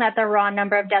 indicating that the raw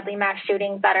number of deadly mass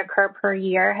shootings that occur per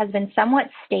year has been somewhat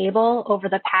stable over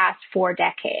the past 4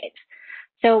 decades.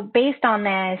 So based on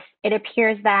this, it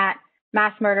appears that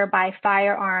mass murder by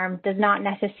firearm does not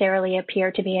necessarily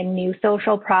appear to be a new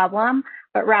social problem,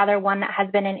 but rather one that has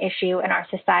been an issue in our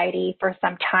society for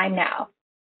some time now.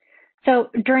 So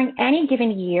during any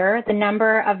given year, the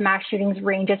number of mass shootings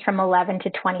ranges from 11 to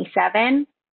 27.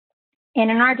 And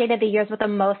in our data, the years with the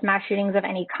most mass shootings of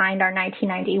any kind are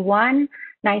 1991,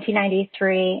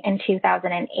 1993, and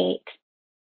 2008.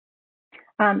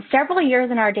 Several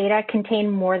years in our data contain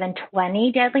more than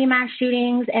 20 deadly mass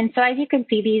shootings. And so as you can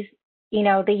see, these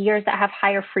the years that have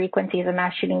higher frequencies of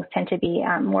mass shootings tend to be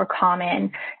more common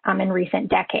in recent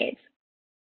decades.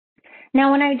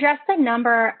 Now, when I address the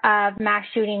number of mass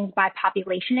shootings by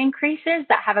population increases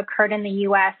that have occurred in the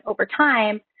U.S. over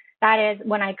time, that is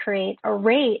when I create a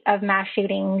rate of mass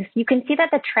shootings, you can see that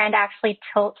the trend actually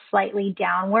tilts slightly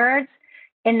downwards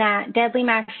in that the deadly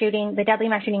mass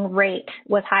shooting rate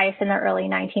was highest in the early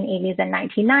 1980s and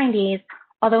 1990s,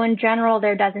 although in general,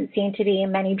 there doesn't seem to be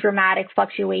many dramatic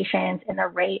fluctuations in the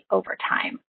rate over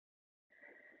time.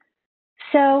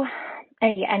 So,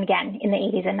 and again, in the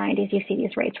 80s and 90s, you see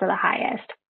these rates were the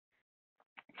highest.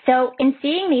 So in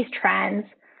seeing these trends,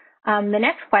 the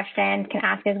next question can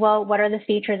ask is, well, what are the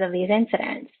features of these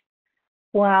incidents?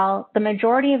 Well, the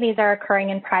majority of these are occurring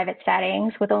in private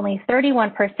settings, with only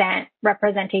 31%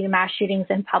 representing mass shootings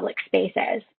in public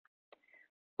spaces.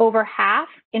 Over half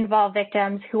involve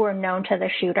victims who were known to the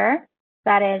shooter.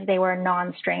 That is, they were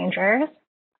non-strangers.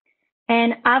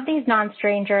 And of these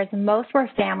non-strangers, most were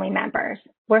family members,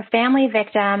 where family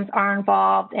victims are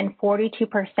involved in 42%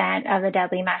 of the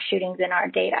deadly mass shootings in our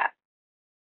data.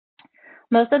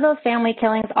 Most of those family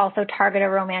killings also target a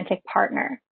romantic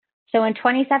partner. So in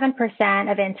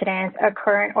 27% of incidents, a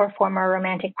current or former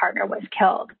romantic partner was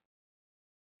killed.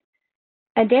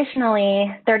 Additionally,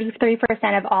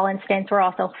 33% of all incidents were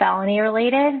also felony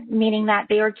related, meaning that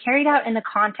they were carried out in the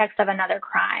context of another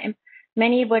crime,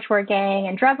 many of which were gang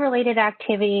and drug related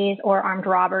activities or armed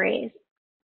robberies.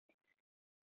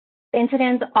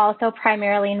 Incidents also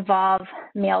primarily involve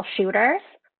male shooters,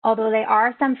 although there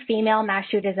are some female mass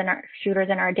shooters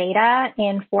in our data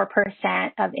in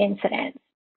 4% of incidents.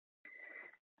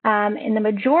 In the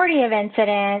majority of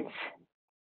incidents,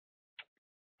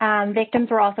 victims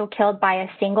were also killed by a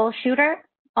single shooter,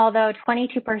 although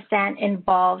 22%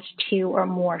 involved 2 or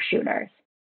more shooters.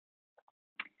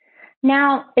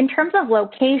 Now, in terms of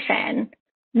location,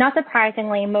 not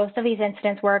surprisingly, most of these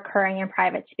incidents were occurring in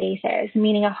private spaces,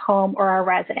 meaning a home or a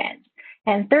residence,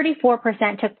 and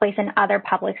 34% took place in other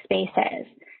public spaces.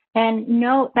 And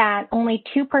note that only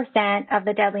 2% of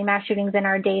the deadly mass shootings in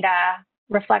our data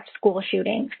reflect school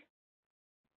shootings.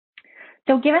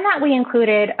 So given that we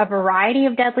included a variety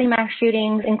of deadly mass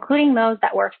shootings, including those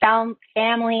that were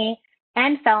family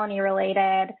and felony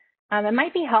related, it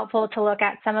might be helpful to look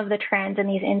at some of the trends in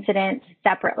these incidents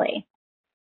separately.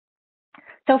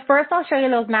 So first, I'll show you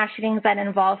those mass shootings that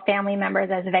involve family members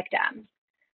as victims.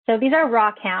 So these are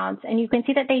raw counts, and you can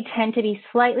see that they tend to be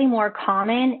slightly more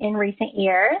common in recent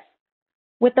years,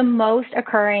 with the most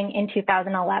occurring in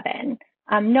 2011.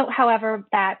 Note, however,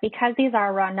 that because these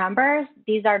are raw numbers,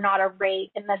 these are not a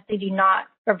rate unless they do not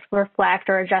reflect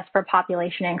or adjust for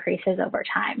population increases over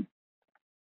time.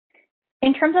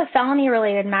 In terms of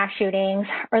felony-related mass shootings,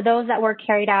 or those that were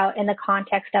carried out in the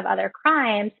context of other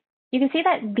crimes, you can see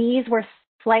that these were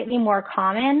slightly more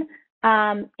common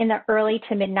in the early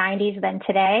to mid-90s than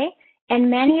today,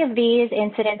 and many of these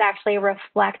incidents actually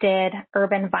reflected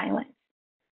urban violence.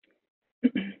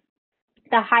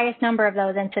 The highest number of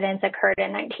those incidents occurred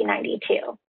in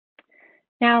 1992.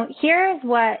 Now, here's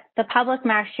what the public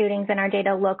mass shootings in our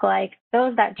data look like,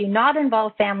 those that do not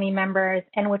involve family members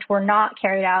and which were not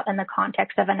carried out in the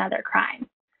context of another crime.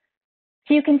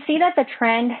 So you can see that the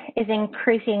trend is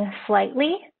increasing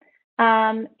slightly,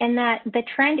 and that the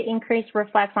trend increase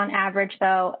reflects on average,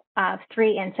 though,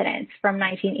 3 incidents from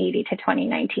 1980 to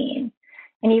 2019.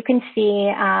 And you can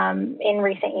see in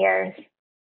recent years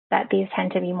that these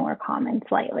tend to be more common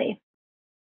slightly.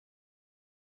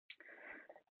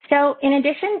 So in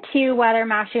addition to whether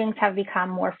mass shootings have become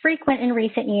more frequent in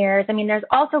recent years, I mean, there's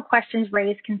also questions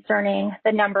raised concerning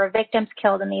the number of victims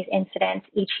killed in these incidents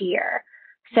each year.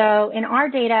 So in our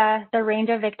data, the range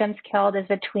of victims killed is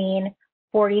between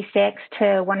 46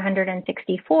 to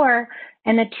 164,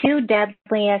 and the 2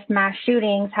 deadliest mass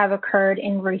shootings have occurred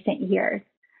in recent years.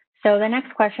 So the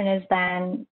next question is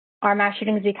then, are mass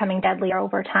shootings becoming deadlier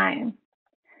over time?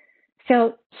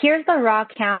 So here's the raw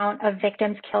count of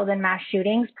victims killed in mass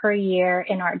shootings per year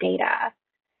in our data.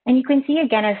 And you can see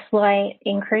again a slight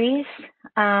increase.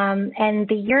 And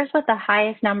the years with the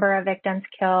highest number of victims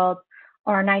killed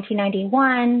are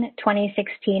 1991,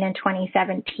 2016, and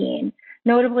 2017,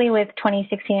 notably with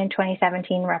 2016 and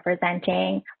 2017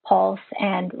 representing Pulse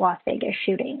and Las Vegas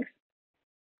shootings.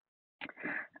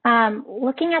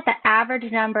 Looking at the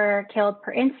average number killed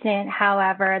per incident,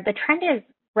 however, the trend is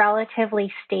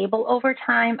relatively stable over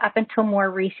time up until more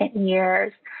recent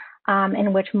years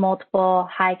in which multiple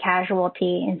high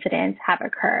casualty incidents have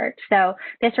occurred. So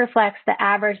this reflects the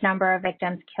average number of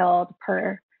victims killed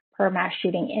per mass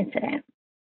shooting incident.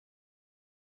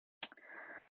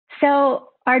 So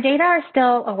our data are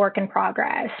still a work in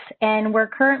progress, and we're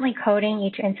currently coding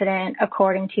each incident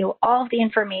according to all of the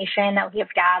information that we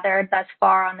have gathered thus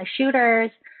far on the shooters,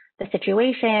 the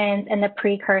situations, and the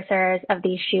precursors of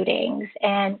these shootings.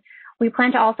 And we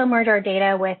plan to also merge our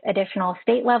data with additional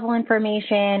state-level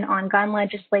information on gun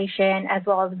legislation, as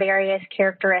well as various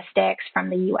characteristics from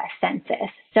the U.S. Census.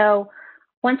 So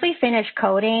once we finish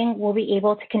coding, we'll be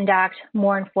able to conduct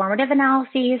more informative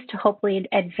analyses to hopefully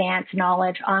advance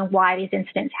knowledge on why these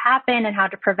incidents happen and how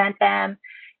to prevent them.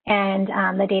 And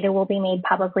the data will be made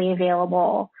publicly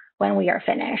available when we are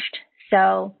finished.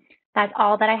 So that's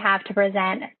all that I have to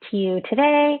present to you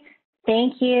today.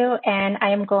 Thank you. And I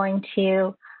am going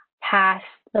to pass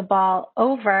the ball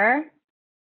over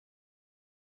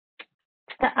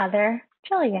to the other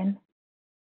Jillian.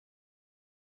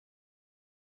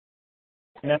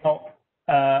 Now,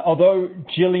 although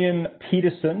Gillian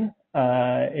Peterson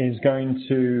is going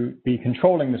to be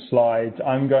controlling the slides.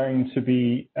 I'm going to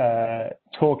be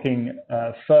talking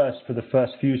first for the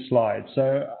first few slides.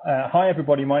 So, hi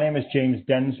everybody, my name is James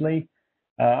Densley.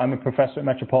 I'm a professor at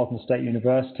Metropolitan State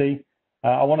University.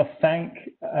 I want to thank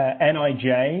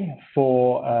NIJ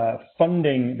for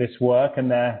funding this work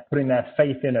and putting their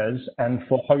faith in us and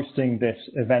for hosting this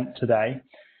event today.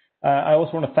 I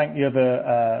also want to thank the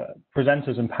other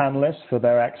presenters and panelists for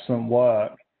their excellent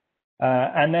work.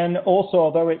 And then also,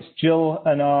 although it's Jill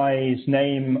and I's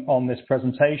name on this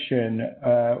presentation,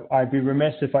 I'd be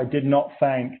remiss if I did not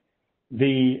thank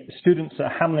the students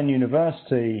at Hamline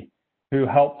University who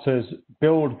helped us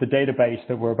build the database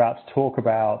that we're about to talk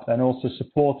about and also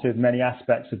supported many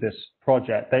aspects of this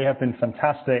project. They have been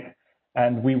fantastic,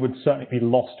 and we would certainly be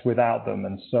lost without them.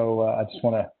 And so I just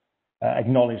want to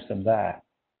acknowledge them there.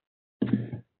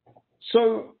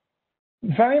 So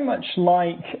very much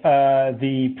like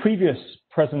the previous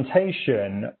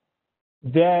presentation,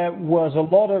 there was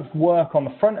a lot of work on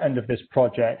the front end of this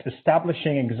project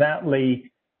establishing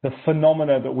exactly the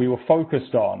phenomena that we were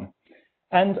focused on.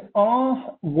 And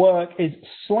our work is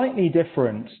slightly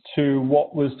different to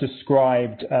what was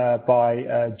described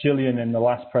by Gillian in the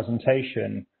last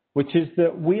presentation, which is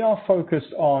that we are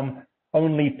focused on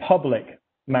only public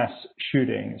mass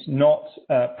shootings, not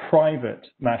private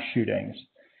mass shootings.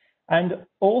 And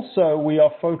also we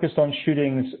are focused on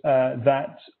shootings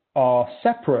that are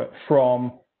separate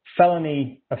from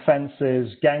felony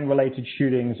offenses, gang-related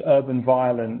shootings, urban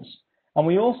violence. And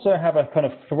we also have a kind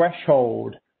of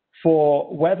threshold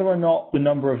for whether or not the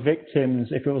number of victims,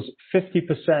 if it was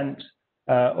 50%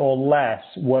 or less,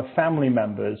 were family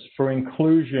members for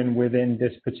inclusion within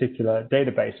this particular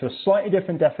database. So a slightly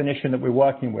different definition that we're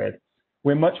working with.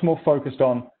 We're much more focused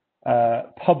on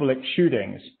public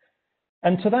shootings.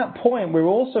 And to that point, we're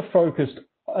also focused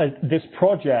this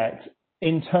project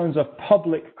in terms of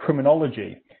public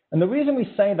criminology. And the reason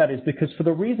we say that is because for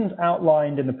the reasons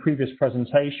outlined in the previous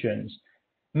presentations,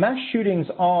 mass shootings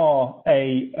are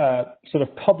a sort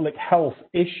of public health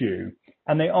issue,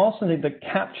 and they are something that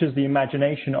captures the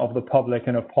imagination of the public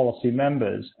and of policy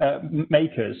makers.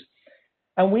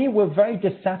 And we were very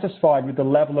dissatisfied with the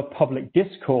level of public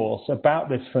discourse about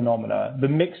this phenomena, the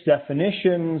mixed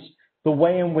definitions, the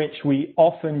way in which we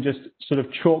often just sort of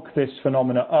chalk this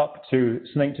phenomena up to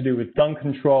something to do with gun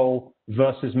control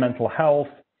versus mental health.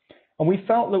 And we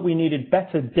felt that we needed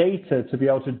better data to be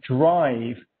able to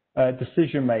drive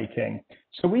decision making.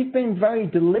 So we've been very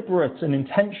deliberate and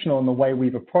intentional in the way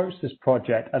we've approached this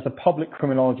project as a public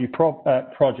criminology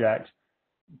project,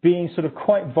 being sort of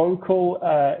quite vocal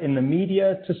in the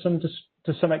media to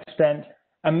some extent,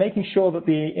 and making sure that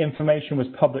the information was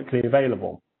publicly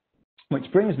available. Which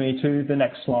brings me to the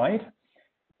next slide,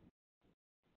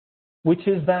 which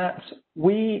is that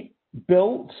we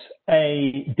built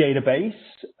a database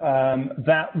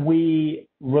that we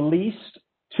released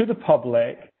to the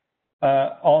public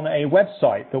on a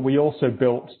website that we also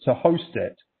built to host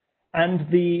it.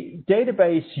 And the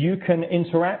database you can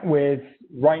interact with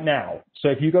right now. So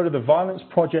if you go to the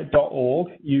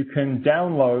violenceproject.org, you can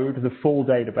download the full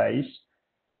database.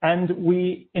 And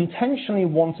we intentionally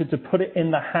wanted to put it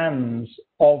in the hands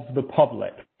of the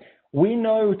public. We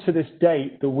know to this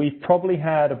date that we've probably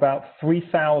had about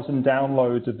 3,000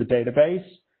 downloads of the database.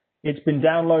 It's been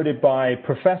downloaded by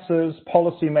professors,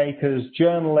 policymakers,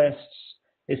 journalists.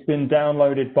 It's been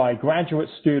downloaded by graduate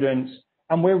students.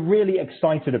 And we're really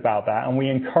excited about that, and we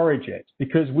encourage it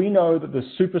because we know that there's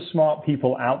super smart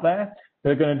people out there that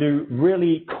are going to do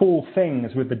really cool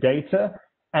things with the data,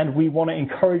 and we want to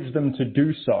encourage them to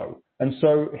do so. And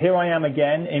so here I am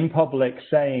again in public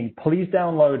saying, please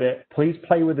download it, please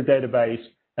play with the database,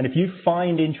 and if you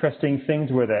find interesting things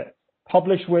with it,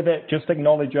 publish with it, just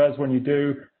acknowledge us when you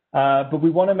do. But we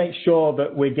want to make sure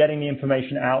that we're getting the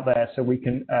information out there so we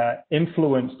can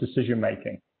influence decision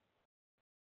making.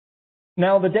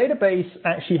 Now, the database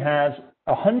actually has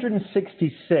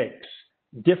 166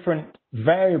 different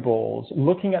variables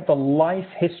looking at the life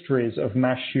histories of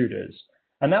mass shooters.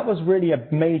 And that was really a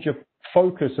major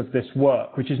focus of this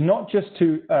work, which is not just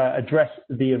to address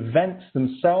the events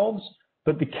themselves,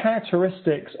 but the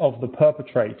characteristics of the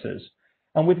perpetrators.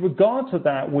 And with regard to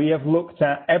that, we have looked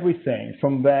at everything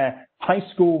from their high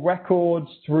school records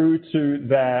through to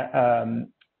their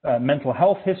mental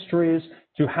health histories,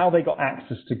 to how they got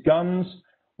access to guns.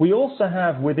 We also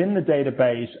have within the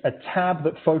database a tab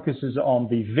that focuses on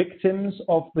the victims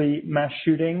of the mass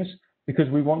shootings, because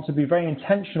we want to be very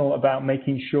intentional about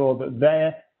making sure that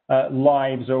their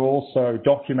lives are also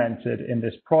documented in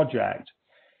this project.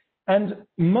 And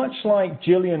much like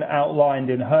Jillian outlined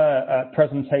in her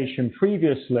presentation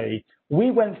previously,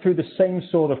 we went through the same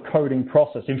sort of coding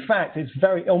process. In fact, it's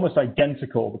almost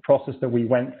identical, the process that we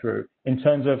went through in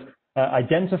terms of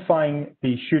identifying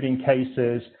the shooting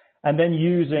cases and then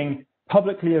using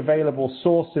publicly available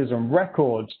sources and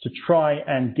records to try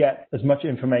and get as much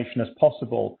information as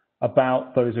possible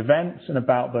about those events and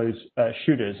about those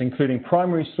shooters, including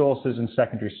primary sources and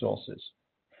secondary sources.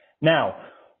 Now,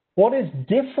 what is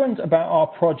different about our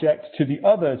project to the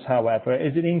others, however,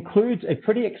 is it includes a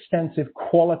pretty extensive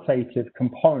qualitative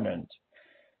component.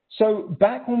 So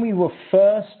back when we were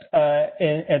first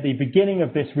at the beginning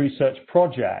of this research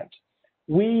project,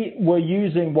 we were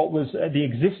using what was the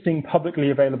existing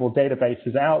publicly available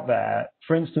databases out there.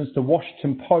 For instance, the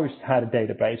Washington Post had a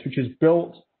database which is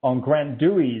built on Grant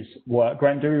Dewey's work.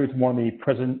 Grant Dewey was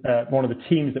one of the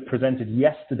teams that presented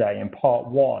yesterday in part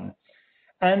 1.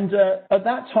 And at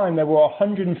that time, there were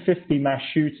 150 mass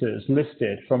shooters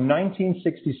listed from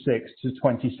 1966 to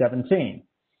 2017.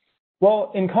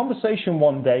 Well, in conversation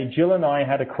one day, Jill and I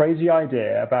had a crazy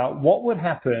idea about what would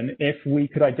happen if we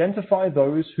could identify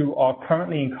those who are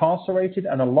currently incarcerated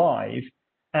and alive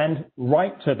and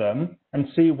write to them and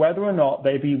see whether or not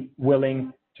they'd be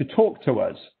willing to talk to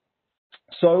us.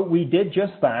 So we did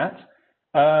just that.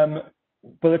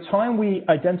 By the time we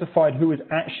identified who was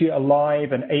actually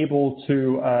alive and able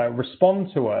to respond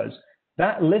to us,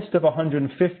 that list of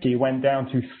 150 went down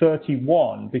to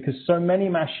 31 because so many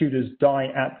mass shooters die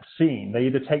at the scene. They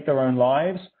either take their own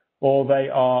lives or they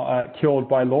are killed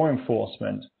by law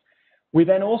enforcement. We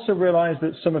then also realized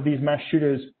that some of these mass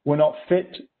shooters were not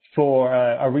fit for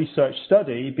a research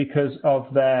study because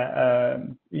of their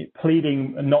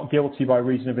pleading not guilty by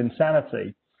reason of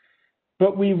insanity.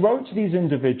 But we wrote to these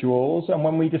individuals, and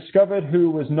when we discovered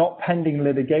who was not pending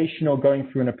litigation or going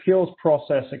through an appeals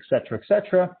process, et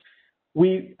cetera,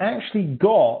 we actually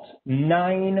got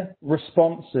 9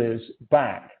 responses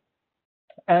back.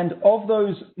 And of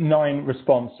those 9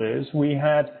 responses, we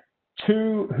had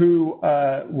 2 who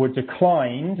were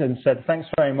declined and said, thanks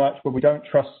very much, but we don't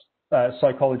trust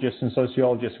psychologists and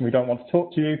sociologists, and we don't want to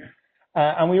talk to you.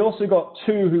 And we also got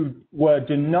 2 who were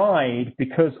denied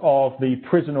because of the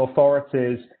prison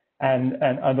authorities and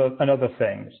other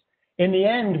things. In the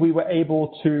end, we were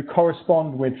able to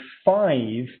correspond with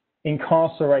 5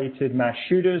 incarcerated mass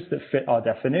shooters that fit our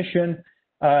definition.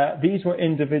 These were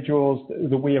individuals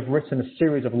that we have written a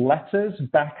series of letters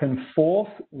back and forth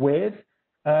with.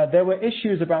 There were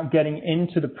issues about getting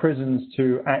into the prisons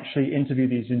to actually interview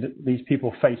these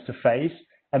people face to face.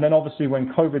 And then obviously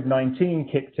when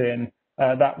COVID-19 kicked in,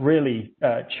 that really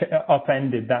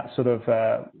upended that sort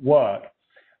of work.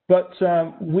 But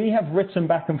we have written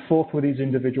back and forth with these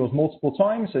individuals multiple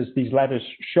times, as these letters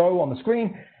show on the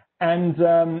screen.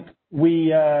 And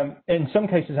we, in some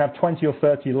cases, have 20 or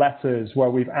 30 letters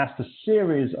where we've asked a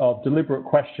series of deliberate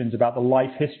questions about the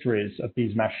life histories of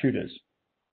these mass shooters.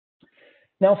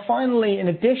 Now, finally, in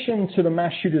addition to the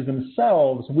mass shooters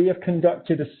themselves, we have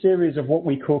conducted a series of what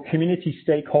we call community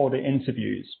stakeholder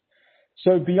interviews.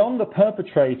 So beyond the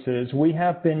perpetrators, we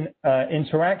have been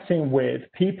interacting with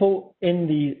people in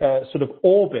the sort of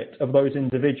orbit of those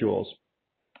individuals.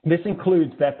 This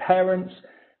includes their parents,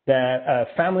 their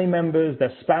family members,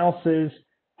 their spouses,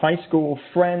 high school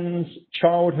friends,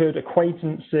 childhood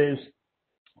acquaintances,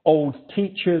 old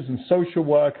teachers and social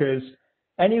workers,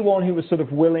 anyone who was sort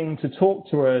of willing to talk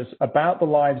to us about the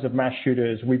lives of mass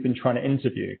shooters we've been trying to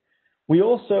interview. We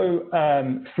also,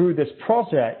 through this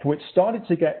project, which started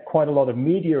to get quite a lot of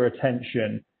media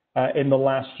attention in the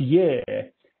last year,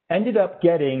 ended up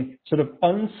getting sort of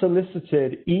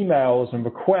unsolicited emails and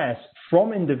requests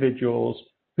from individuals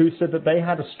who said that they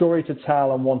had a story to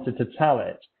tell and wanted to tell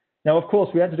it. Now, of course,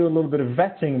 we had to do a little bit of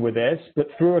vetting with this, but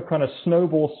through a kind of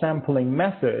snowball sampling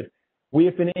method, we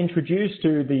have been introduced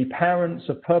to the parents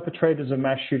of perpetrators of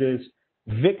mass shooters,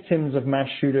 victims of mass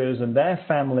shooters and their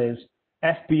families,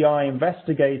 FBI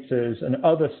investigators and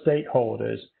other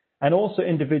stakeholders, and also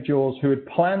individuals who had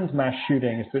planned mass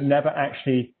shootings but never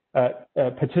actually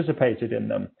participated in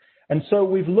them. And so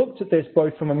we've looked at this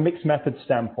both from a mixed method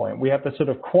standpoint. We have the sort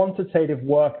of quantitative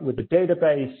work with the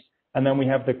database, and then we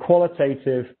have the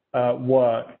qualitative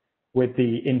work with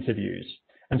the interviews.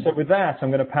 And so with that, I'm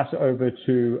going to pass it over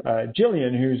to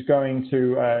Jillian, who's going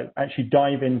to actually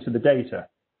dive into the data.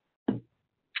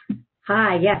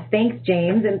 Hi, yes, thanks,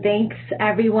 James, and thanks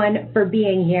everyone for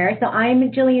being here. So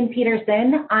I'm Jillian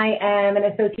Peterson. I am an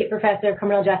associate professor of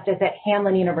criminal justice at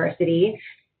Hamline University,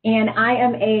 and I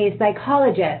am a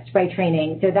psychologist by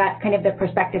training. So that's kind of the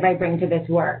perspective I bring to this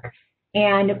work.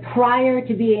 And prior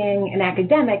to being an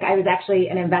academic, I was actually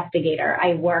an investigator.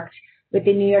 I worked with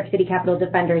the New York City Capitol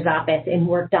Defender's Office and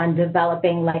worked on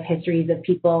developing life histories of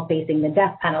people facing the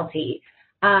death penalty.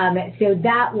 So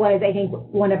that was, I think,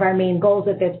 one of our main goals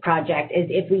with this project is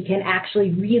if we can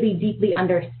actually really deeply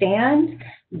understand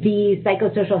the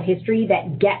psychosocial history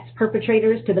that gets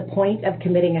perpetrators to the point of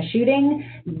committing a shooting,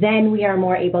 then we are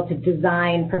more able to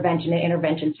design prevention and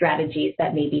intervention strategies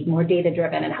that may be more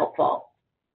data-driven and helpful.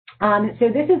 So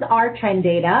this is our trend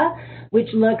data, which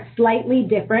looks slightly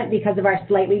different because of our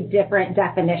slightly different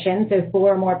definition. So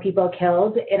 4 or more people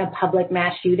killed in a public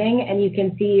mass shooting. And you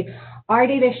can see our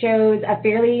data shows a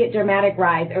fairly dramatic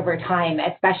rise over time,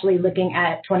 especially looking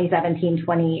at 2017,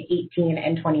 2018,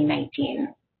 and 2019.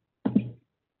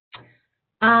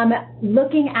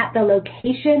 Looking at the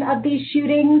location of these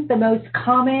shootings, the most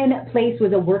common place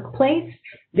was a workplace.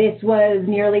 This was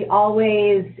nearly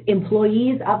always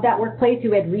employees of that workplace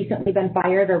who had recently been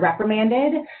fired or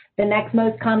reprimanded. The next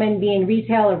most common being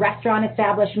retail or restaurant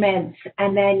establishments.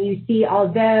 And then you see,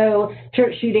 although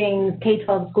church shootings,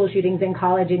 K-12 school shootings, and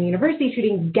college and university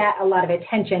shootings get a lot of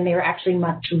attention, they were actually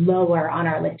much lower on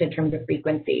our list in terms of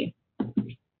frequency.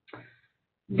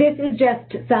 This is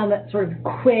just some sort of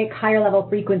quick higher level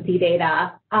frequency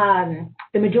data.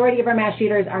 The majority of our mass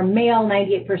shooters are male,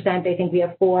 98%. I think we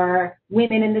have 4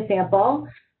 women in the sample.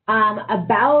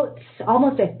 About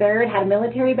almost a third had a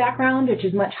military background, which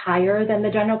is much higher than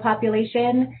the general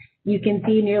population. You can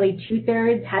see nearly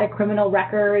 2/3 had a criminal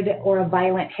record or a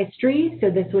violent history. So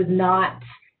this was not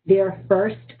their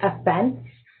first offense.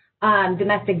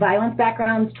 Domestic violence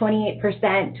backgrounds,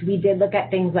 28%. We did look at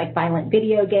things like violent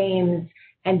video games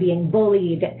and being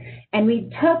bullied. And we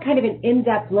took kind of an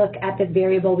in-depth look at this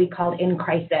variable we called in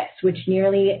crisis, which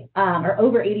nearly or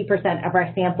over 80% of our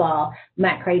sample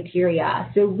met criteria.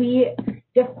 So we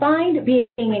defined being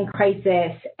in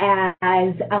crisis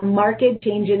as a marked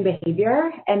change in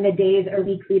behavior in the days or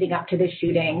weeks leading up to the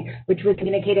shooting, which was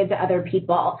communicated to other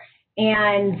people.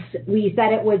 And we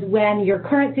said it was when your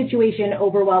current situation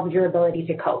overwhelmed your ability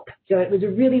to cope. So it was a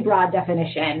really broad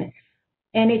definition.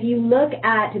 And if you look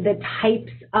at the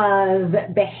types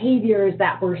of behaviors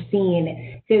that were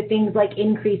seen, so things like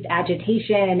increased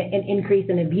agitation, an increase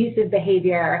in abusive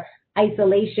behavior,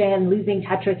 isolation, losing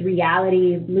touch with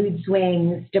reality, mood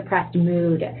swings, depressed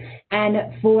mood.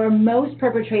 And for most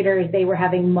perpetrators, they were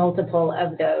having multiple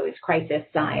of those crisis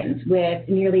signs, with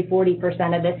nearly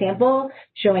 40% of the sample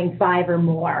showing 5 or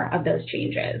more of those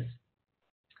changes.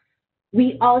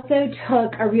 We also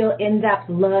took a real in-depth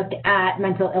look at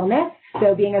mental illness.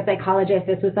 So being a psychologist,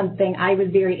 this was something I was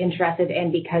very interested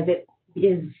in because it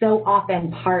is so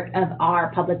often part of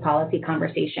our public policy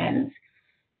conversations.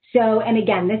 So, and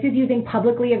again, this is using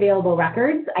publicly available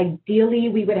records. Ideally,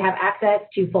 we would have access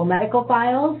to full medical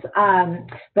files,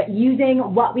 but using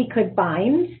what we could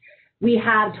find, we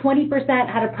have 20%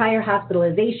 had a prior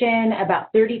hospitalization,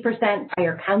 about 30%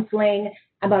 prior counseling,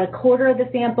 about a quarter of the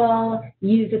sample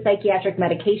used a psychiatric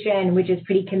medication, which is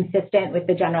pretty consistent with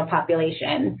the general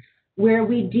population. Where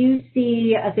we do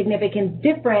see a significant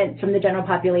difference from the general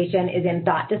population is in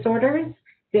thought disorders.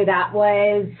 So that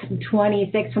was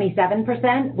 26,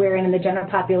 27%, wherein in the general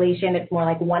population, it's more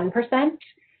like 1%.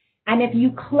 And if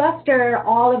you cluster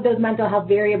all of those mental health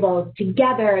variables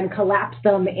together and collapse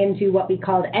them into what we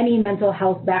called any mental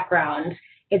health background,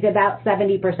 it's about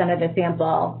 70% of the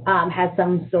sample has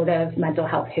some sort of mental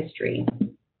health history.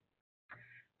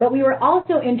 But we were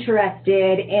also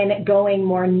interested in going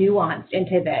more nuanced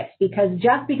into this because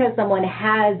just because someone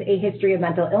has a history of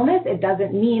mental illness, it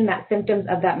doesn't mean that symptoms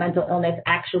of that mental illness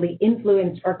actually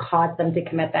influenced or caused them to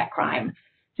commit that crime.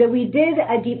 So we did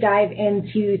a deep dive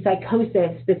into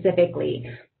psychosis specifically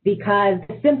because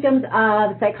the symptoms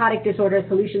of psychotic disorders,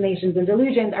 hallucinations, and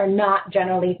delusions are not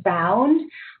generally found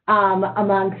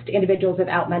amongst individuals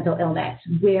without mental illness,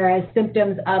 whereas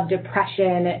symptoms of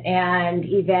depression and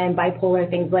even bipolar,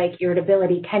 things like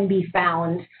irritability, can be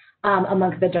found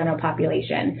amongst the general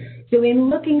population. So in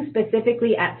looking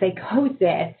specifically at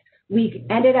psychosis, we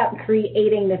ended up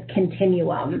creating this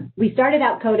continuum. We started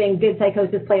out coding, did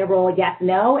psychosis play a role? Yes,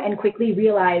 no, and quickly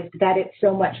realized that it's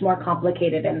so much more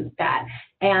complicated than that,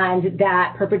 and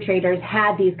that perpetrators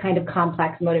had these kind of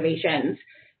complex motivations.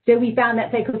 So we found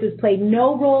that psychosis played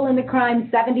no role in the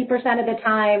crime 70% of the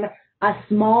time, a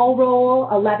small role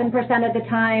 11% of the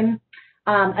time,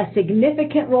 a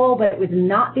significant role, but it was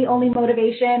not the only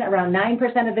motivation, around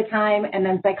 9% of the time, and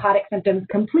then psychotic symptoms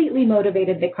completely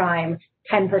motivated the crime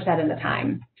 10% of the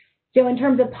time. So in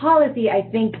terms of policy, I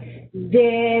think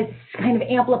this kind of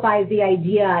amplifies the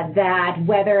idea that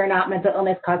whether or not mental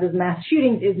illness causes mass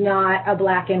shootings is not a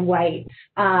black and white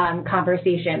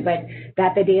conversation, but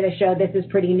that the data show this is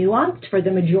pretty nuanced. For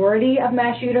the majority of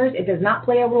mass shooters, it does not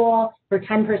play a role. For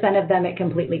 10% of them, it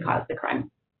completely caused the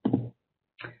crime.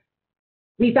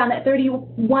 We found that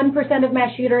 31% of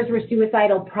mass shooters were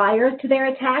suicidal prior to their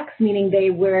attacks, meaning they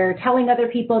were telling other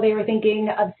people they were thinking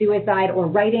of suicide or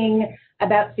writing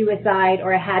about suicide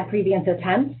or had previous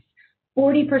attempts.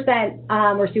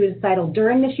 40% were suicidal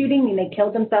during the shooting, meaning they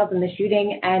killed themselves in the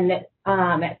shooting, and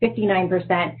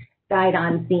 59% died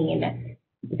on scene.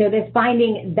 So this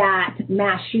finding that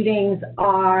mass shootings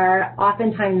are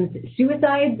oftentimes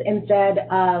suicides instead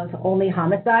of only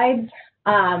homicides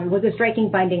was a striking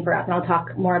finding for us, and I'll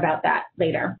talk more about that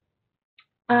later.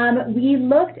 We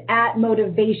looked at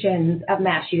motivations of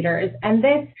mass shooters, and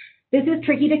this is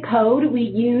tricky to code. We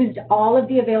used all of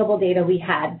the available data we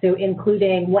had, so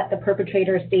including what the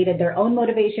perpetrator stated their own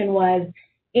motivation was,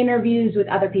 interviews with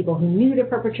other people who knew the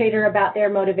perpetrator about their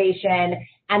motivation,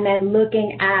 and then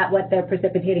looking at what the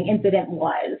precipitating incident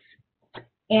was.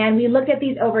 And we looked at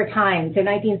these over time, so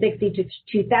 1960 to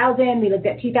 2000, we looked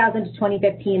at 2000 to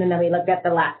 2015, and then we looked at the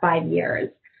last 5 years.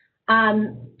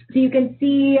 So you can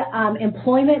see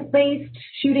employment-based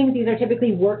shootings. These are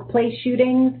typically workplace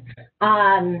shootings.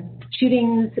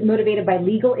 Shootings motivated by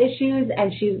legal issues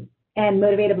and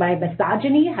motivated by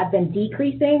misogyny have been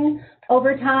decreasing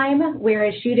over time,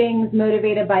 whereas shootings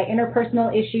motivated by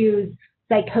interpersonal issues,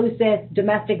 psychosis,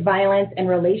 domestic violence, and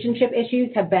relationship issues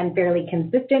have been fairly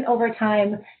consistent over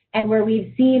time. And where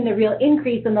we've seen the real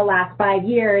increase in the last 5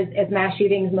 years is mass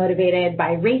shootings motivated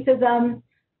by racism,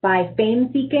 by fame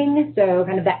seeking, so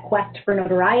kind of that quest for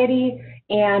notoriety,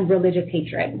 and religious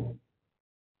hatred.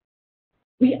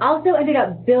 We also ended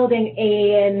up building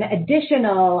an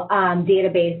additional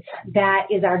database that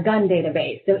is our gun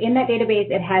database. So in that database,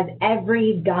 it has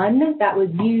every gun that was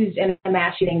used in a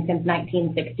mass shooting since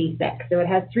 1966. So it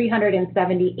has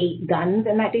 378 guns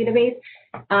in that database,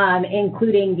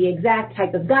 including the exact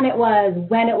type of gun it was,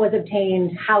 when it was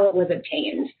obtained, how it was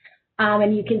obtained.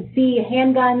 And you can see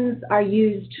handguns are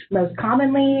used most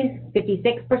commonly,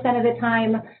 56% of the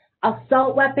time.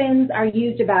 Assault weapons are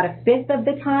used about a fifth of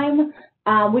the time,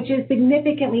 which is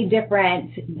significantly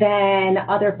different than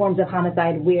other forms of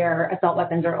homicide where assault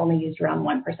weapons are only used around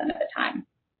 1% of the time.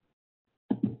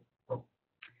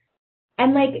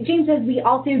 And like James says, we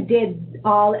also did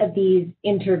all of these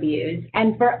interviews.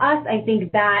 And for us, I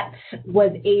think that was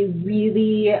a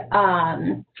really,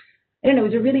 it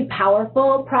was a really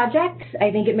powerful project.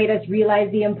 I think it made us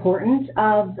realize the importance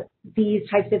of these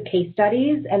types of case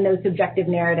studies and those subjective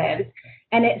narratives.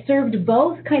 And it served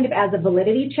both kind of as a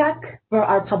validity check for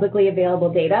our publicly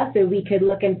available data. So we could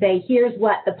look and say, here's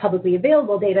what the publicly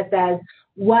available data says.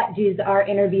 What does our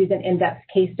interviews and in-depth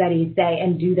case studies say,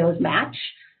 and do those match?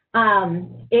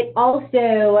 It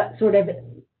also sort of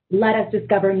let us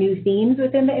discover new themes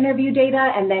within the interview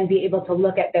data and then be able to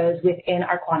look at those within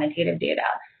our quantitative data.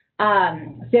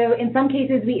 So in some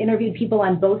cases, we interviewed people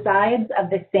on both sides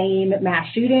of the same mass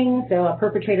shooting, so a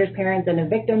perpetrator's parents and a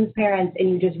victim's parents,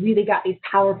 and you just really got these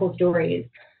powerful stories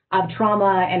of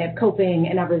trauma and of coping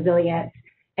and of resilience.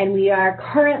 And we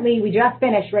just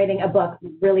finished writing a book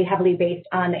really heavily based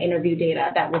on the interview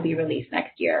data that will be released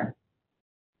next year.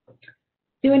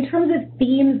 So in terms of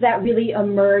themes that really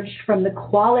emerged from the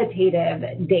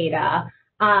qualitative data,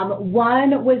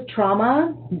 one was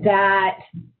trauma, that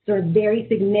sort of very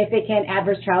significant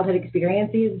adverse childhood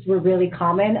experiences were really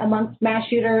common amongst mass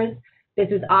shooters. This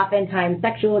is oftentimes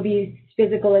sexual abuse,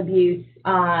 physical abuse,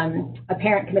 a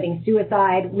parent committing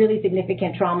suicide, really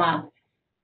significant trauma.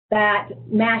 That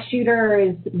mass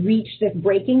shooters reach this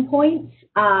breaking point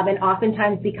and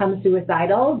oftentimes become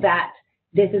suicidal, that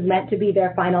this is meant to be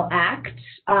their final act.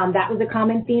 That was a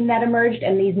common theme that emerged,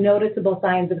 and these noticeable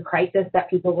signs of crisis that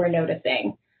people were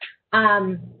noticing.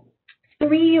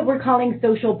 3 we're calling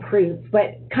social proof,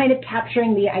 but kind of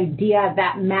capturing the idea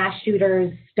that mass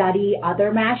shooters study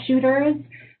other mass shooters,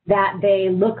 that they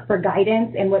look for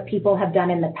guidance in what people have done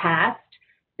in the past,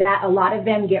 that a lot of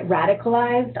them get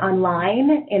radicalized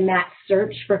online in that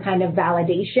search for kind of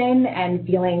validation and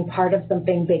feeling part of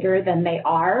something bigger than they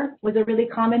are was a really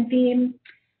common theme.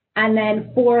 And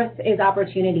then 4th is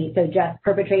opportunity. So just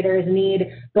perpetrators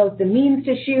need both the means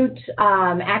to shoot,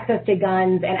 access to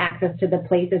guns, and access to the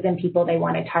places and people they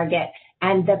want to target.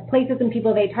 And the places and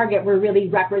people they target were really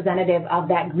representative of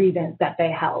that grievance that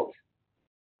they held.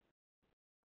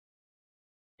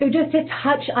 So just to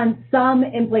touch on some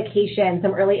implications,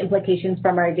 some early implications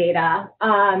from our data.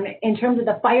 In terms of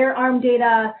the firearm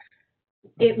data,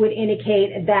 it would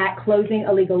indicate that closing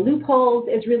illegal loopholes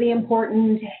is really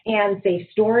important, and safe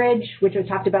storage, which was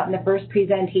talked about in the first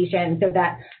presentation, so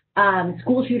that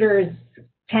school shooters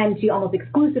tend to almost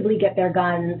exclusively get their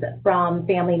guns from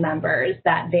family members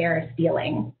that they're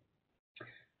stealing.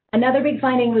 Another big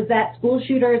finding was that school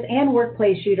shooters and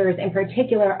workplace shooters in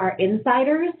particular are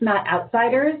insiders, not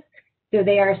outsiders. So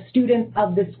they are students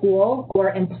of the school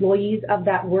or employees of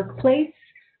that workplace,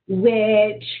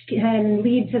 which can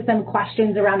lead to some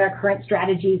questions around our current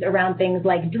strategies around things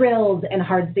like drills and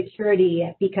hard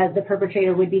security, because the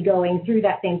perpetrator would be going through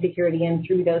that same security and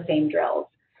through those same drills.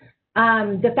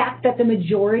 The fact that the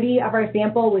majority of our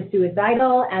sample was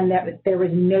suicidal and that there was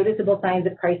noticeable signs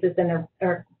of crisis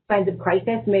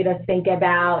made us think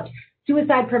about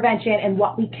suicide prevention and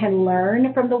what we can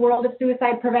learn from the world of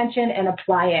suicide prevention and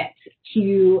apply it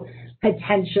to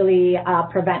potentially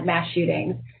prevent mass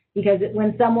shootings. Because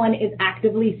when someone is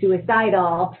actively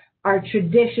suicidal, our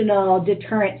traditional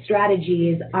deterrent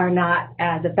strategies are not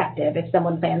as effective if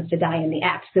someone plans to die in the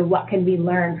act. So what can we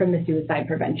learn from the suicide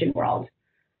prevention world?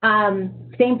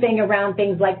 Same thing around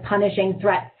things like punishing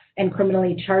threats and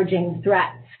criminally charging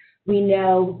threats. We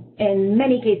know in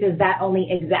many cases that only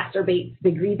exacerbates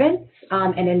the grievance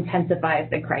and intensifies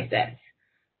the crisis.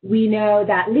 We know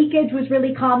that leakage was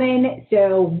really common.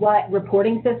 So what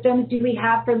reporting systems do we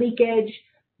have for leakage?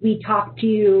 We talked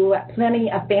to plenty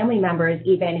of family members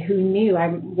even who knew.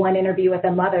 One interview with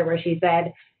a mother where she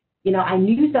said, you know, I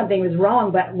knew something was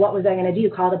wrong, but what was I going to do?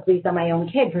 Call the police on my own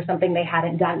kid for something they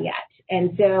hadn't done yet.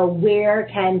 And so where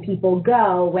can people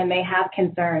go when they have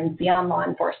concerns beyond law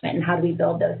enforcement, and how do we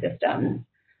build those systems?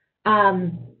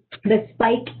 The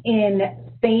spike in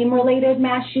fame-related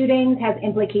mass shootings has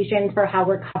implications for how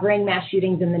we're covering mass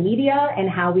shootings in the media and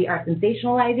how we are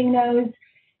sensationalizing those.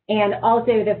 And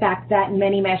also the fact that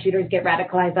many mass shooters get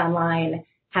radicalized online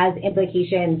has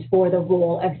implications for the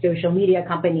role of social media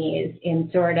companies in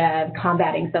sort of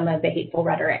combating some of the hateful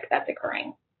rhetoric that's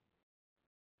occurring.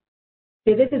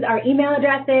 So this is our email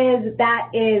addresses. That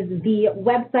is the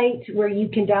website where you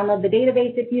can download the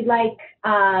database if you'd like.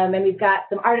 And we've got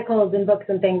some articles and books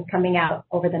and things coming out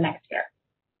over the next year.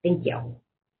 Thank you.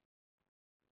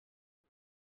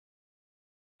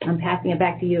 I'm passing it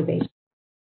back to you, Babe.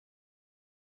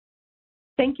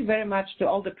 Thank you very much to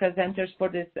all the presenters for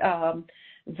this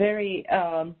very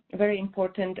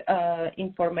important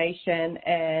information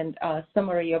and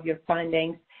summary of your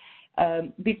findings.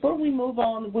 Before we move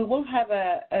on, we will have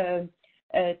a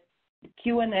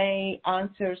Q&A,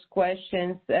 answers,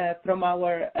 questions from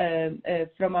our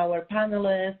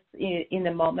panelists in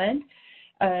a moment.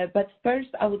 But first,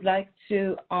 I would like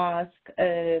to ask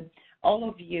all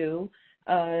of you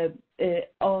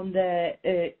on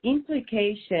the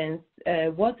implications.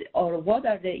 What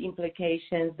are the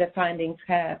implications the findings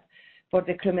have for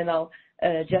the criminal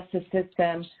justice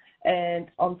system and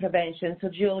on prevention? So,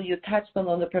 Jill, you touched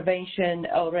on the prevention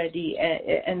already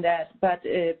and that, but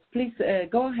please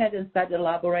go ahead and start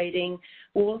elaborating.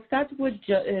 We will start with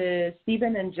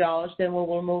Stephen and Josh, then we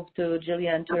will move to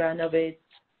Jillian Turanovic,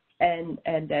 and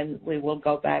then we will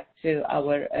go back to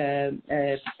our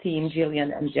team,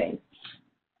 Jillian and James.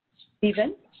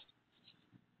 Stephen?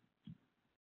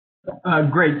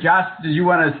 Great. Josh, did you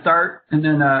want to start, and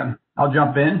then I'll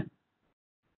jump in?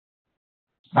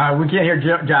 We can't hear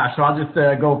Josh, so I'll just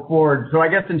go forward. So I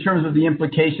guess in terms of the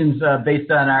implications based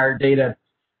on our data,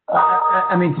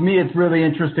 I mean, to me, it's really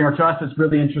interesting, or to us, it's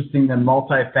really interesting, the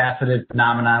multifaceted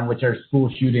phenomenon, which are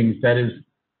school shootings. That is,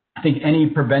 I think any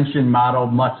prevention model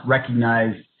must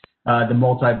recognize the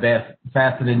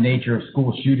multifaceted nature of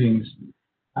school shootings.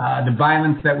 The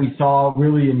violence that we saw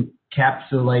really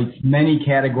encapsulates many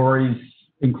categories,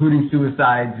 including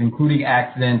suicides, including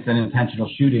accidents and intentional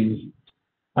shootings.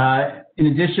 In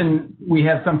addition, we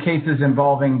have some cases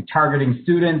involving targeting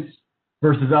students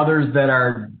versus others that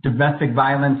are domestic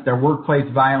violence, their workplace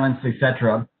violence,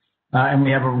 etc. And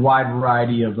we have a wide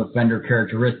variety of offender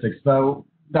characteristics. So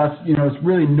thus, you know, it's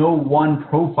really no one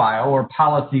profile or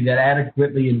policy that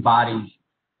adequately embodies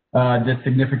this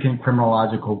significant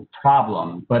criminological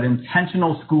problem. But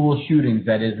intentional school shootings,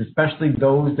 that is, especially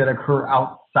those that occur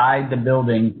outside the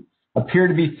building, appear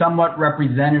to be somewhat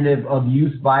representative of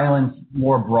youth violence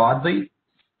more broadly,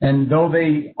 and though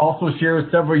they also share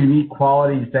several unique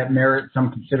qualities that merit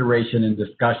some consideration and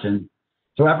discussion.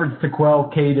 So efforts to quell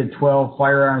K-12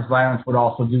 firearms violence would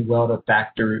also do well to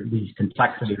factor these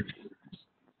complexities.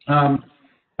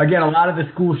 Again, a lot of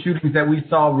the school shootings that we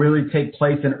saw really take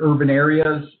place in urban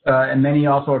areas, and many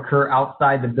also occur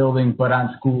outside the building but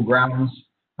on school grounds.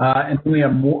 And only a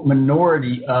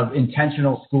minority of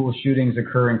intentional school shootings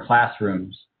occur in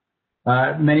classrooms.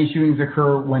 Many shootings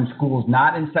occur when school's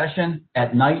not in session,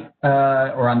 at night,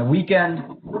 or on the weekend,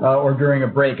 or during a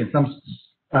break. And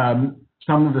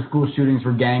some of the school shootings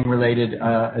were gang-related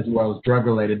as well as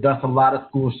drug-related. Thus, a lot of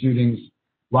school shootings,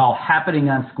 while happening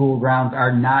on school grounds,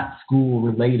 are not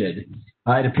school-related.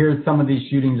 It appears some of these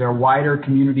shootings are wider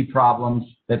community problems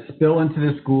that spill into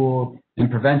the school, and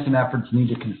prevention efforts need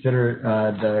to consider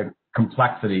the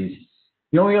complexities.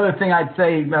 The only other thing I'd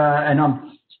say, and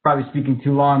I'm probably speaking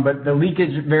too long, but the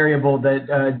leakage variable that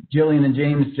Jillian and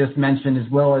James just mentioned, as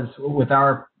well as with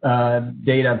our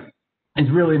data, is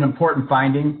really an important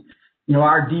finding. You know,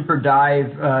 our deeper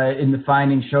dive in the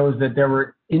finding shows that there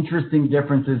were interesting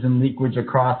differences in leakage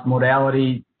across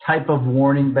modality, type of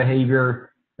warning behavior,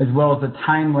 as well as a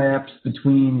time lapse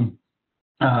between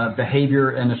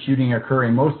behavior and a shooting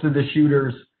occurring. Most of the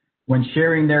shooters, when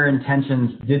sharing their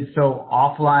intentions, did so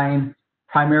offline,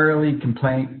 primarily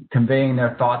conveying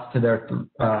their thoughts to their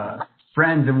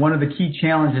friends. And one of the key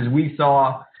challenges we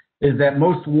saw is that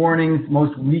most warnings,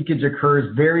 most leakage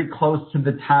occurs very close to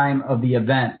the time of the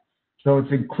event. So it's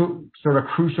sort of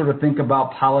crucial to think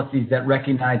about policies that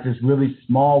recognize this really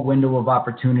small window of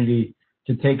opportunity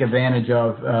to take advantage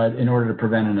of in order to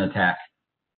prevent an attack.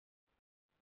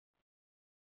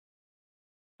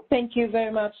 Thank you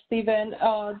very much, Stephen.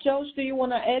 Josh, do you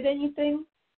want to add anything?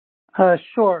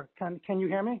 Sure. Can you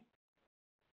hear me?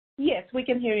 Yes, we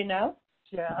can hear you now.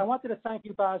 Yeah, I wanted to thank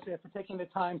you, Basia, for taking the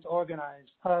time to organize.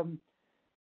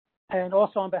 And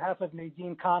also on behalf of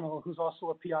Nadine Connell, who's also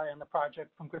a PI on the project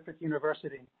from Griffith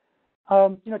University.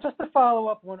 You know, just to follow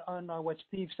up on what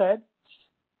Steve said,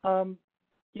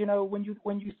 you know, when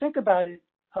you think about it,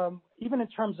 even in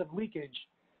terms of leakage,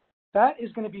 that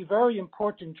is going to be very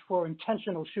important for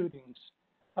intentional shootings,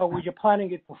 where you're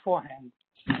planning it beforehand.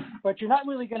 But you're not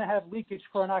really going to have leakage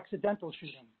for an accidental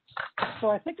shooting. So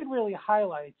I think it really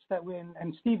highlights that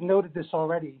and Steve noted this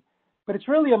already, but it's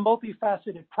really a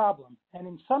multifaceted problem. And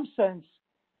in some sense,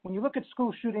 when you look at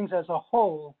school shootings as a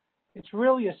whole, it's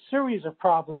really a series of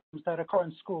problems that occur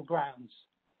in school grounds,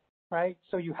 right?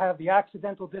 So you have the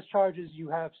accidental discharges, you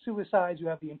have suicides, you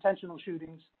have the intentional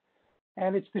shootings.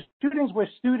 And it's the shootings where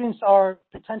students are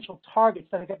potential targets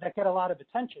that get a lot of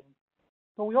attention.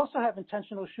 But we also have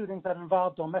intentional shootings that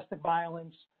involve domestic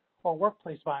violence or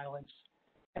workplace violence,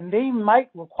 and they might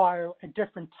require a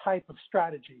different type of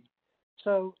strategy.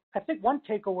 So I think one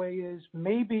takeaway is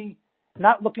maybe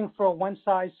not looking for a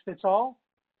one-size-fits-all,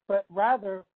 but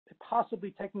rather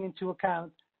possibly taking into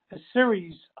account a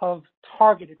series of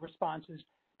targeted responses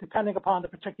depending upon the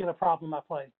particular problem at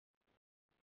play.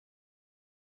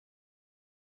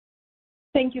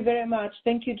 Thank you very much.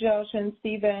 Thank you, Josh and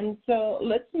Stephen. So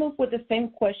let's move with the same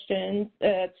questions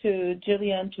to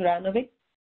Jillian Turanovic.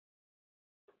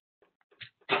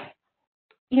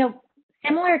 You know,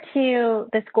 similar to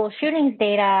the school shootings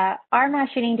data, our mass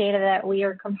shooting data that we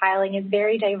are compiling is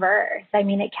very diverse. I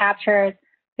mean, it captures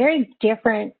very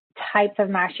different types of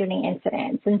mass shooting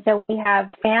incidents. And so we have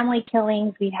family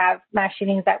killings, we have mass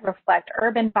shootings that reflect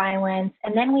urban violence,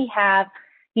 and then we have,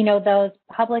 you know, those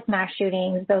public mass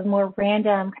shootings, those more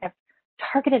random kind of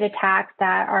targeted attacks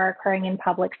that are occurring in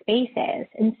public spaces.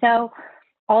 And so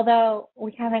although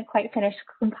we haven't quite finished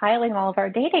compiling all of our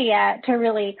data yet to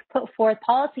really put forth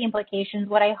policy implications,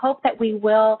 what I hope that we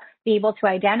will be able to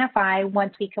identify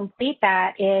once we complete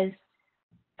that is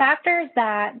factors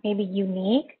that may be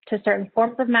unique to certain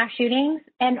forms of mass shootings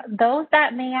and those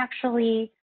that may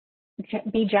actually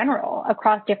be general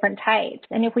across different types.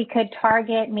 And if we could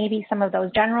target maybe some of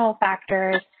those general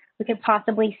factors, we could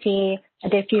possibly see a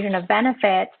diffusion of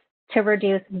benefits to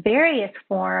reduce various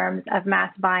forms of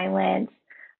mass violence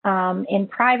in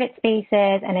private spaces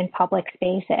and in public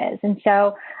spaces. And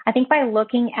so I think by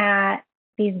looking at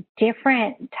these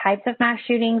different types of mass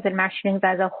shootings and mass shootings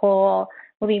as a whole,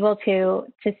 we'll be able to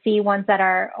see ones that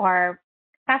are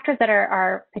factors that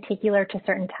are particular to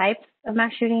certain types of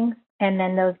mass shootings, and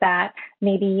then those that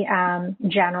may be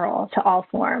general to all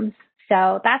forms.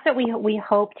 So that's what we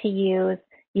hope to use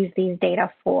these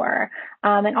data for.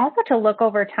 And also to look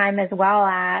over time as well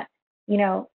at, you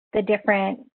know, the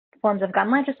different forms of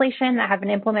gun legislation that have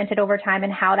been implemented over time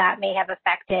and how that may have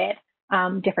affected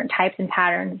different types and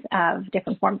patterns of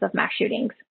different forms of mass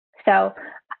shootings. So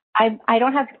I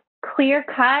don't have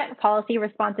clear-cut policy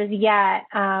responses yet,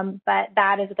 but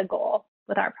that is the goal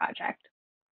with our project.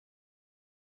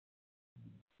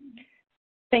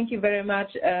 Thank you very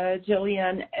much,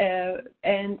 Jillian.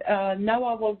 And now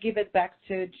I will give it back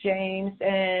to James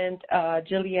and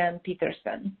Jillian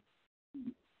Peterson.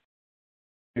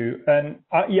 And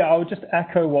I'll just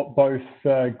echo what both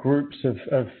groups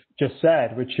have just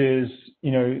said, which is,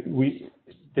 you know,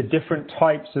 the different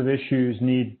types of issues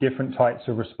need different types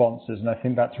of responses, and I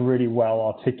think that's really well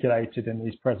articulated in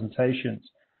these presentations.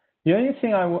 The only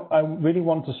thing I really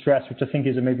want to stress, which I think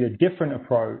is maybe a different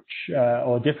approach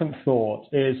or a different thought,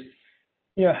 is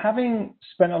having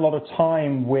spent a lot of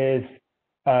time with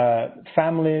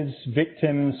families,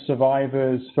 victims,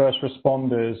 survivors, first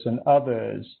responders, and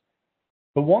others,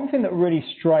 the one thing that really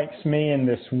strikes me in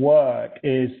this work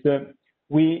is that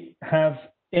we have,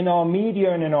 in our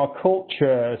media and in our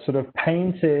culture, sort of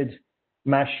painted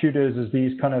mass shooters as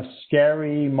these kind of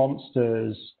scary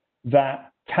monsters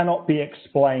that cannot be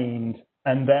explained,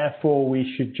 and therefore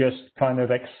we should just kind of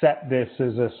accept this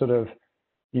as a sort of,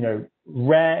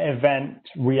 rare event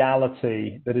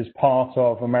reality that is part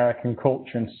of American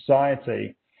culture and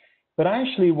society. But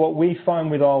actually what we find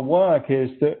with our work is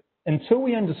that until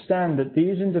we understand that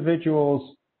these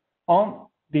individuals aren't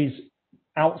these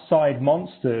outside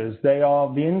monsters, they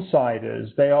are the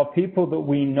insiders, they are people that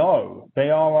we know, they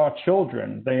are our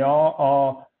children, they are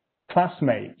our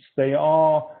classmates, they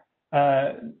are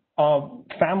our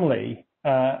family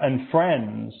and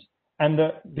friends, and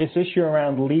that this issue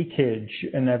around leakage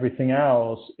and everything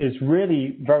else is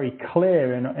really very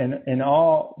clear in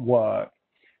our work,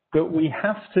 that we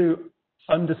have to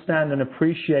understand and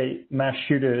appreciate mass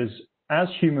shooters as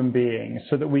human beings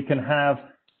so that we can have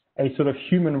a sort of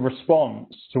human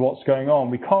response to what's going on.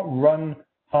 We can't run,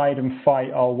 hide, and fight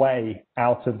our way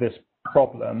out of this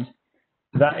problem.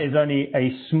 That is only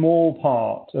a small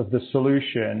part of the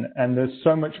solution, and there's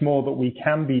so much more that we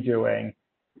can be doing.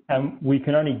 And we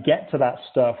can only get to that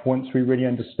stuff once we really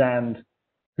understand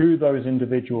who those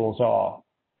individuals are.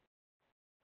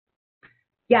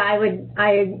 Yeah, I'm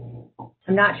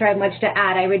not sure I have much to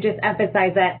add. I would just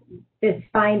emphasize that this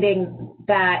finding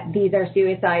that these are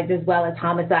suicides as well as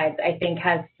homicides, I think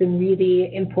has some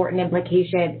really important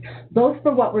implications, both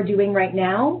for what we're doing right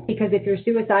now, because if you're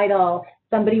suicidal,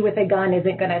 somebody with a gun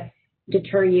isn't going to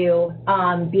deter you.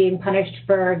 Being punished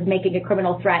for making a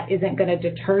criminal threat isn't going to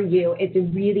deter you. It's a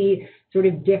really sort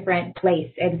of different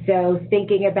place. And so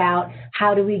thinking about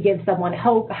how do we give someone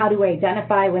hope, how do we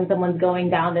identify when someone's going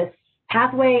down this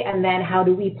pathway, and then how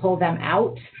do we pull them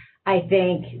out, I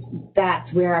think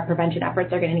that's where our prevention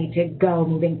efforts are going to need to go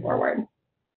moving forward.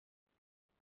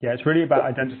 Yeah, it's really about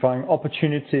identifying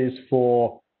opportunities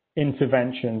for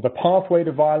intervention. The pathway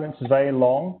to violence is very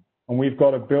long, and we've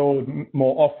got to build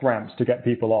more off-ramps to get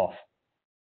people off.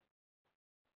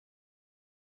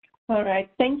 All right.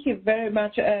 Thank you very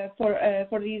much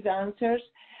for these answers.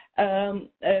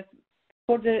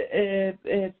 For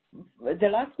the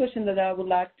last question that I would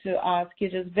like to ask you,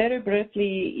 just very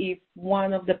briefly, if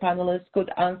one of the panelists could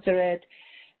answer it,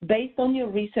 based on your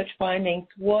research findings,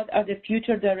 what are the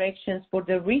future directions for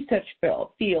the research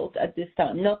field at this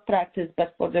time? Not practice,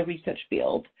 but for the research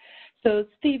field. So,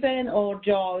 Stephen or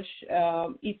Josh,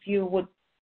 if you would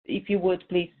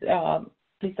please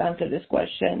answer this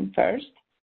question first.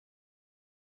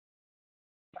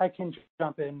 I can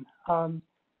jump in.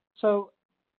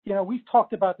 We've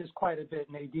talked about this quite a bit,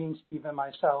 Nadine, Steve, and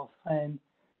myself, and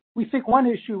we think one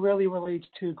issue really relates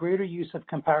to greater use of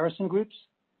comparison groups.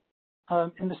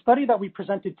 In the study that we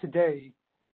presented today,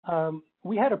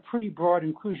 we had a pretty broad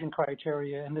inclusion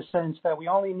criteria in the sense that we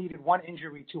only needed one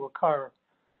injury to occur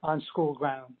on school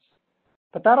grounds.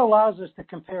 But that allows us to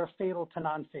compare fatal to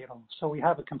non-fatal, so we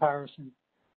have a comparison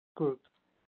group.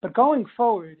 But going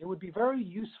forward, it would be very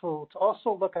useful to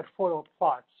also look at foiled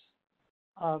plots.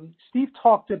 Steve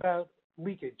talked about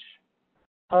leakage,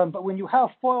 but when you have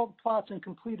foiled plots and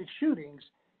completed shootings,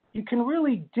 you can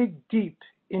really dig deep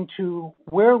into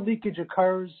where leakage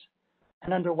occurs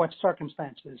and under what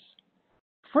circumstances.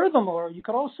 Furthermore, you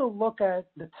could also look at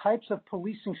the types of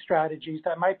policing strategies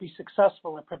that might be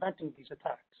successful in preventing these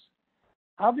attacks.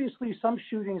 Obviously, some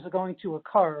shootings are going to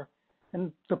occur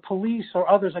and the police or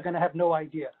others are going to have no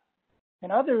idea.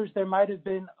 In others, there might have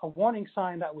been a warning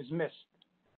sign that was missed.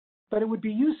 But it would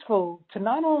be useful to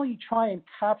not only try and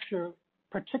capture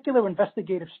particular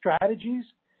investigative strategies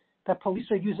that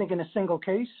police are using in a single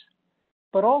case,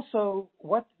 but also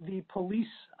what the police,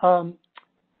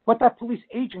 what that police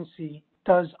agency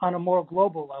does on a more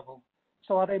global level.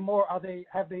 So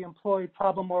have they employed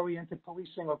problem-oriented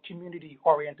policing or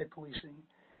community-oriented policing?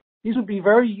 These would be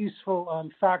very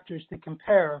useful factors to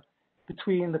compare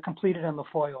between the completed and the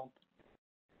foiled.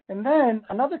 And then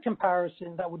another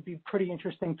comparison that would be pretty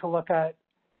interesting to look at,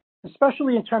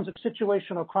 especially in terms of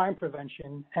situational crime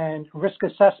prevention and risk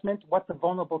assessment, what the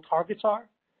vulnerable targets are.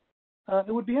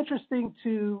 It would be interesting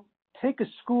to take a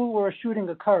school where a shooting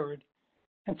occurred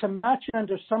and to match it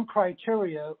under some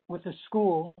criteria with a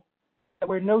school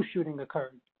where no shooting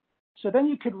occurred. So then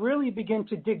you could really begin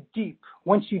to dig deep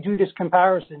once you do this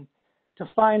comparison to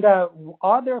find out,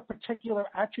 are there particular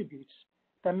attributes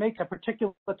that make a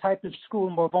particular type of school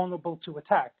more vulnerable to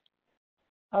attack?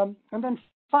 And then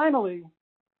finally,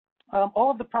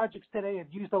 all of the projects today have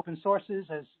used open sources,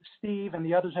 as Steve and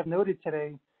the others have noted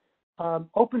today.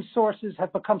 Open sources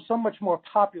have become so much more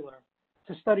popular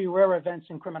to study rare events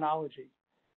in criminology.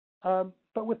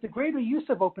 But with the greater use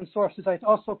of open sources,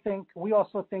 we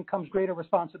also think comes greater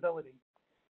responsibility.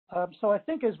 So I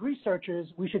think as researchers,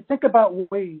 we should think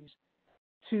about ways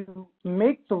to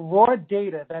make the raw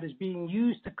data that is being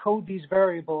used to code these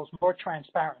variables more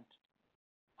transparent.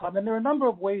 And there are a number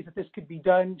of ways that this could be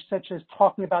done, such as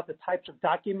talking about the types of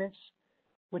documents,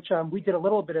 which we did a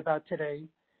little bit about today.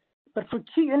 But for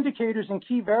key indicators and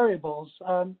key variables,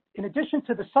 in addition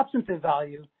to the substantive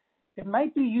value, it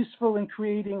might be useful in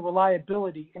creating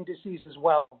reliability indices as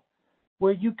well,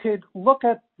 where you could look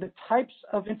at the types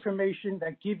of information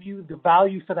that give you the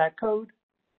value for that code,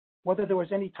 whether there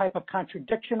was any type of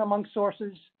contradiction among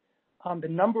sources, the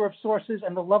number of sources,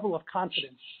 and the level of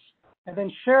confidence, and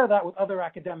then share that with other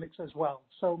academics as well.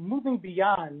 So moving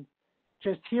beyond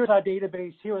just here's our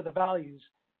database, here are the values,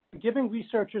 giving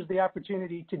researchers the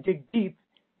opportunity to dig deep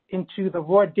into the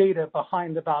raw data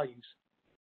behind the values.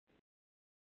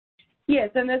 Yes,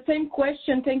 and the same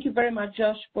question, thank you very much,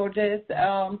 Josh, for this.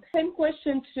 Same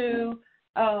question to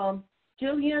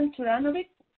Jillian Turanovic.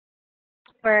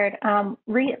 From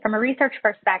a research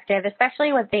perspective,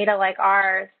 especially with data like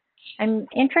ours, I'm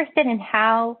interested in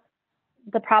how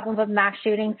the problem of mass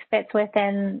shootings fits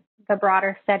within the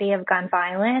broader study of gun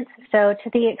violence. So to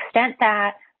the extent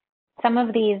that some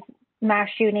of these mass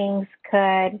shootings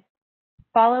could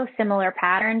follow similar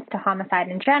patterns to homicide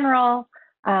in general,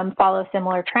 follow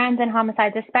similar trends in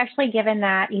homicides, especially given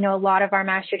that, a lot of our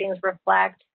mass shootings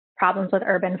reflect problems with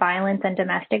urban violence and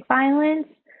domestic violence.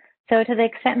 So to the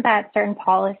extent that certain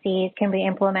policies can be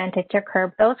implemented to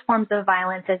curb those forms of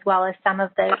violence, as well as some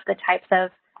of the types of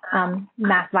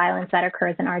mass violence that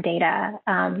occurs in our data,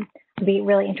 I'd be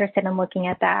really interested in looking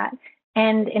at that.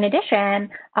 And in addition,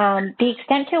 the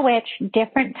extent to which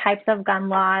different types of gun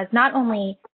laws not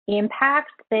only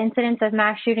impact the incidence of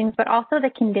mass shootings, but also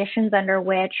the conditions under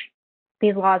which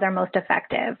these laws are most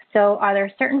effective. So are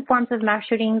there certain forms of mass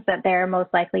shootings that they're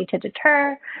most likely to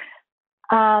deter,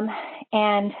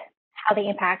 and how they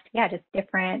impact, just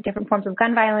different forms of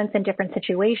gun violence in different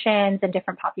situations and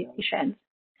different populations.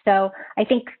 So I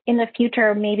think in the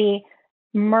future, maybe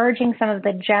merging some of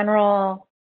the general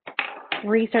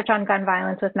research on gun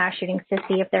violence with mass shootings to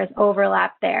see if there's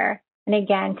overlap there. And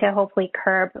again, to hopefully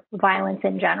curb violence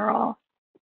in general.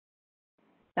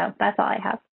 So that's all I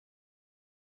have.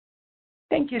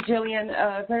 Thank you,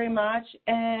 Jillian, very much.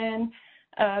 And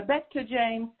back to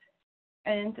James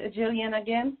and Jillian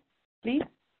again, please.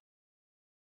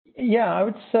 Yeah, I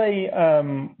would say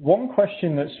one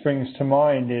question that springs to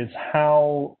mind is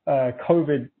how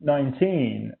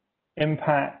COVID-19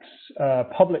 impacts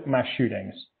public mass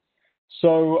shootings.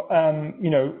 So,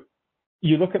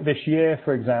 you look at this year,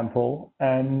 for example,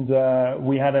 and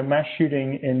we had a mass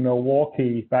shooting in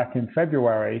Milwaukee back in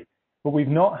February, but we've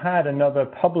not had another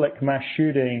public mass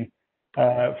shooting,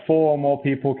 4 or more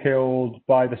people killed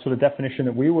by the sort of definition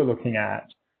that we were looking at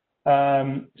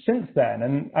since then.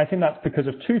 And I think that's because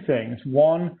of 2 things.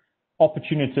 One,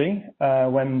 opportunity.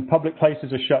 When public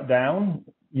places are shut down,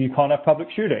 you can't have public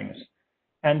shootings.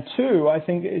 And 2, I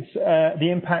think it's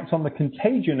the impact on the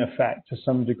contagion effect to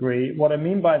some degree. What I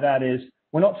mean by that is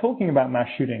we're not talking about mass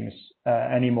shootings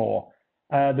anymore.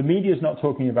 The media is not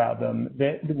talking about them.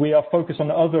 We are focused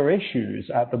on other issues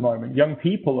at the moment. Young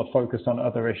people are focused on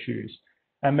other issues.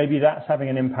 And maybe that's having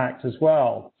an impact as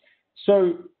well.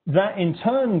 So that in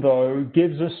turn, though,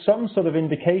 gives us some sort of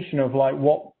indication of like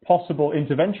what possible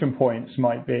intervention points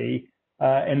might be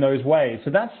in those ways.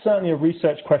 So that's certainly a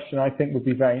research question I think would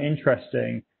be very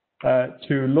interesting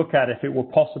to look at if it were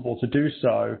possible to do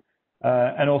so.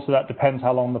 And also that depends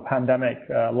how long the pandemic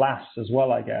lasts as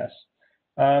well, I guess.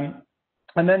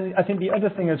 And then I think the other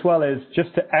thing as well is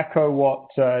just to echo what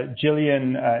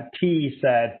Jillian T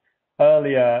said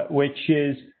earlier, which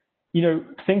is,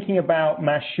 thinking about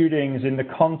mass shootings in the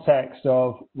context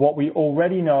of what we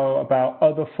already know about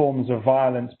other forms of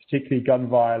violence, particularly gun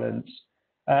violence,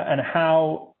 and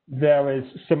how there is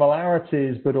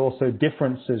similarities but also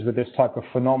differences with this type of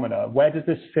phenomena. Where does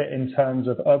this fit in terms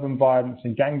of urban violence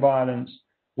and gang violence?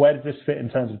 Where does this fit in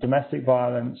terms of domestic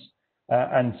violence,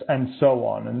 and so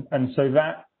on? And so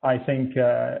that, I think,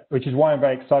 which is why I'm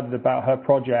very excited about her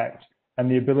project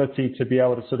and the ability to be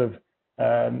able to sort of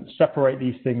separate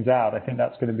these things out. I think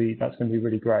that's going to be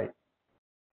really great.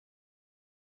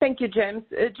 Thank you, James.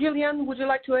 Jillian, would you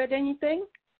like to add anything?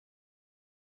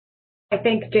 I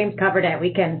think James covered it.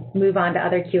 We can move on to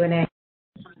other Q&A.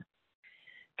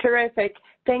 Terrific.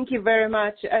 Thank you very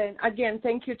much. And again,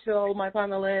 thank you to all my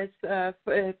panelists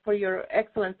for your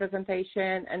excellent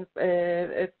presentation and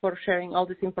for sharing all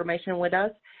this information with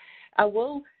us. I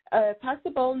will pass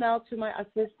the ball now to my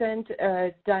assistant,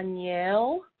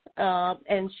 Danielle,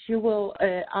 and she will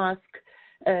ask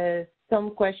some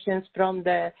questions from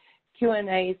the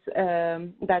Q&As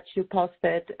that you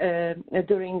posted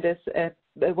during this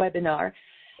webinar.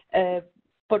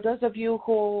 For those of you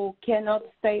who cannot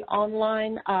stay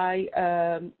online, I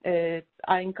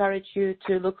encourage you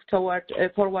to look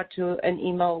forward to an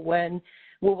email when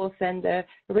we will send a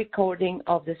recording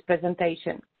of this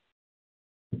presentation.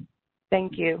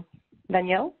 Thank you.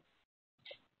 Danielle?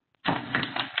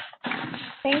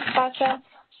 Thanks, Basha.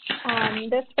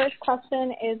 This first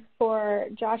question is for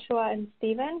Joshua and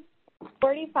Stephen.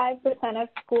 45% of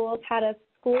schools had a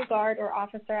school guard or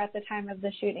officer at the time of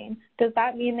the shooting. Does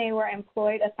that mean they were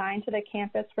employed assigned to the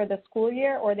campus for the school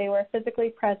year, or they were physically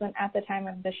present at the time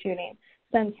of the shooting,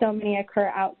 since so many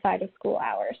occur outside of school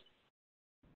hours?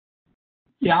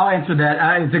 Yeah, I'll answer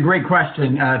that. It's a great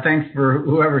question. Thanks for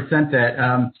whoever sent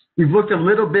that. We've looked a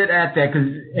little bit at that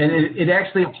and it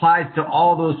actually applies to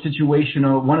all those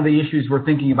situational. One of the issues we're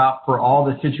thinking about for all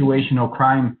the situational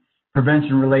crime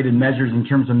prevention related measures in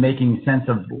terms of making sense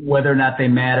of whether or not they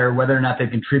matter, whether or not they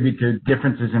contribute to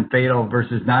differences in fatal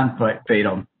versus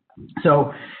non-fatal.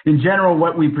 So in general,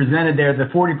 what we presented there, the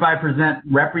 45%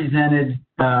 represented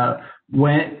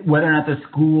whether or not the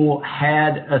school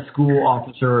had a school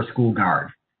officer or a school guard.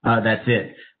 That's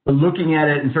it. But looking at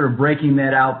it and sort of breaking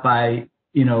that out by,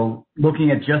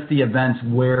 looking at just the events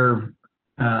where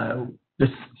the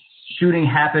shooting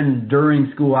happened during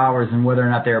school hours and whether or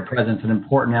not they are present is an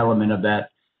important element of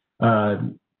that,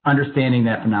 understanding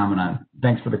that phenomenon.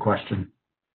 Thanks for the question.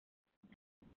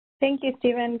 Thank you,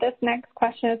 Stephen. This next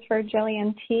question is for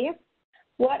Jillian T.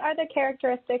 What are the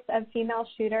characteristics of female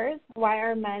shooters? Why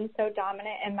are men so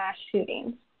dominant in mass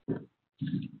shootings?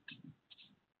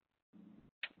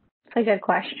 That's a good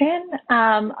question.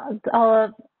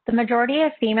 The majority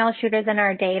of female shooters in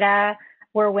our data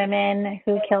were women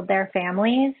who killed their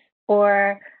families,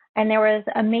 and there was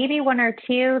maybe one or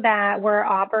two that were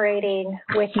operating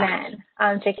with men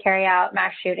to carry out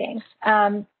mass shootings.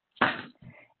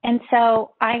 And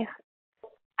so I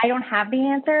don't have the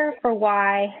answer for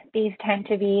why these tend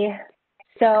to be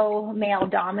so male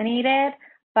dominated,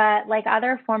 but like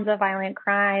other forms of violent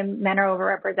crime, men are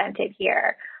overrepresented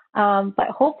here. But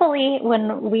hopefully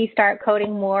when we start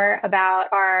coding more about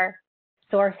our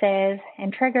sources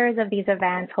and triggers of these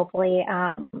events, hopefully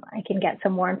I can get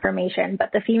some more information.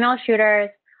 But the female shooters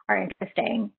are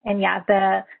interesting. And yeah,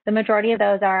 the majority of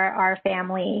those are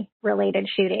family-related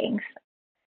shootings.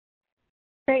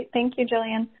 Great. Thank you,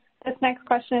 Jillian. This next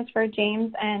question is for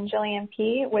James and Jillian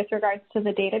P. with regards to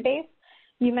the database.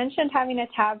 You mentioned having a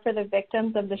tab for the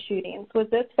victims of the shootings. Was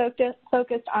this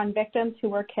focused on victims who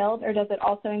were killed, or does it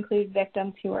also include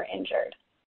victims who were injured?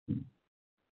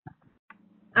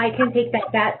 I can take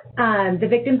that. The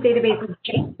victims database is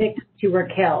just victims who were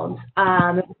killed.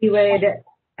 We would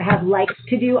have liked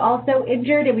to do also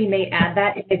injured, and we may add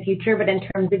that in the future, but in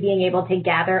terms of being able to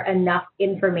gather enough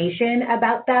information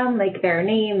about them, like their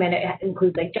name, and it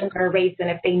includes like gender, race, and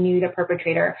if they knew the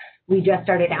perpetrator, we just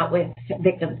started out with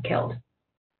victims killed.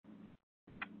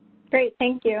 Great,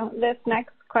 thank you. This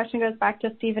next question goes back to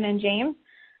Stephen and James.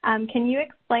 Can you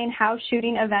explain how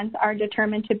shooting events are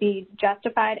determined to be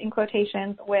justified in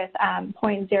quotations with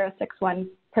 0.061%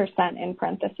 in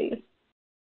parentheses?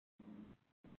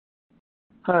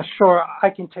 Sure, I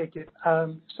can take it.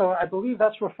 So I believe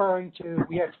that's referring to,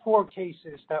 we had 4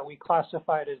 cases that we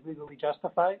classified as legally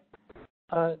justified.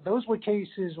 Those were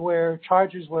cases where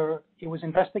it was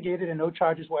investigated and no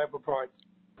charges were ever brought.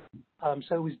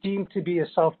 So it was deemed to be a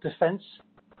self-defense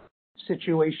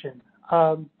situation.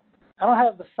 I don't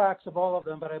have the facts of all of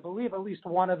them, but I believe at least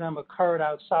one of them occurred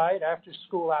outside after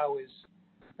school hours,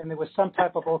 and there was some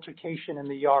type of altercation in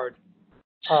the yard.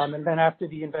 And then after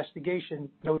the investigation,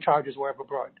 no charges were ever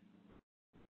brought.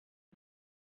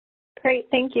 Great,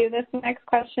 thank you. This next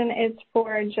question is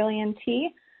for Jillian T.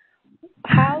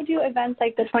 How do events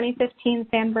like the 2015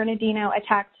 San Bernardino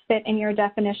attacks fit in your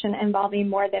definition involving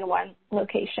more than one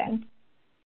location?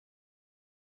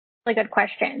 Really good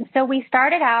question. So we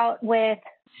started out with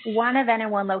one event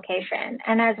in one location.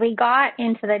 And as we got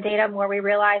into the data more, we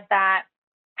realized that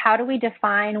how do we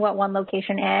define what one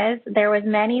location is? There was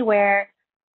many where,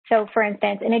 so for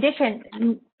instance, in addition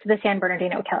to the San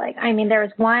Bernardino killing, there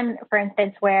was one, for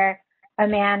instance, where a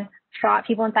man shot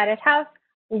people inside his house,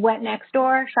 went next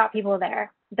door, shot people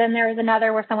there. Then there was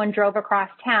another where someone drove across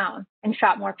town and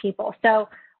shot more people. So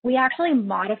we actually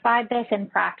modified this in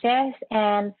practice,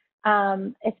 and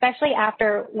especially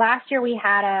after last year we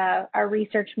had a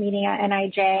research meeting at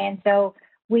NIJ, and so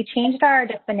we changed our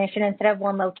definition instead of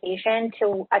one location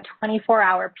to a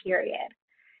 24-hour period.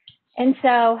 And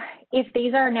so if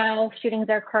these are now shootings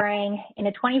are occurring in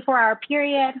a 24-hour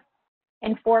period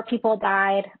and 4 people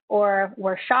died or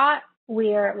were shot,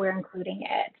 we're including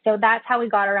it. So that's how we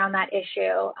got around that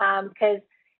issue, because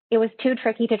it was too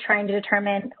tricky to try and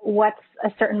determine what's a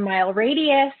certain mile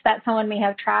radius that someone may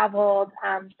have traveled.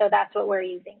 So that's what we're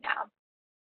using now.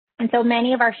 And so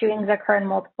many of our shootings occur in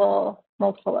multiple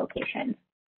locations.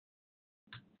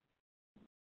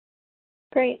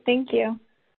 Great, thank you.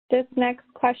 This next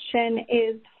question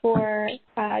is for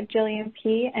Jillian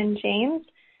P. and James.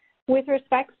 With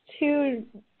respect to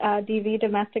DV,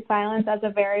 domestic violence, as a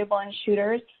variable in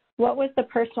shooters, what was the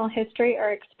personal history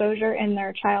or exposure in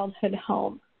their childhood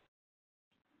home?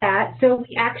 So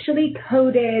we actually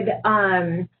coded,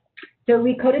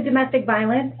 domestic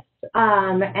violence,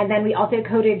 and then we also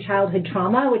coded childhood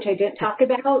trauma, which I didn't talk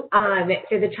about.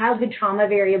 So the childhood trauma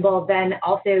variable then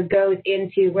also goes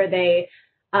into where they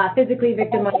physically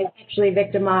victimized, sexually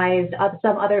victimized,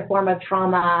 some other form of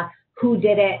trauma, who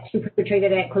did it, who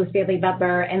perpetrated it, close family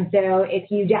member. And so if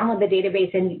you download the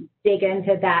database and dig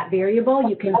into that variable,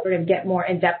 you can sort of get more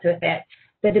in depth with it.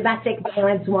 The domestic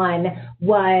violence one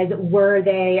was, were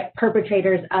they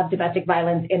perpetrators of domestic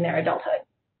violence in their adulthood?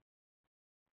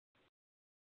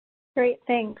 Great,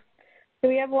 thanks. So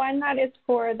we have one that is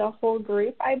for the whole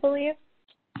group, I believe.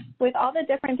 With all the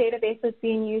different databases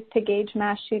being used to gauge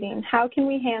mass shooting, how can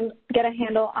we get a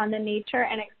handle on the nature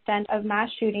and extent of mass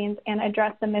shootings and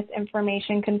address the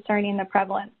misinformation concerning the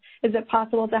prevalence? Is it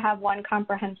possible to have one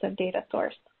comprehensive data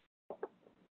source?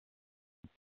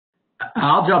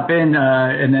 I'll jump in,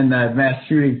 and then the mass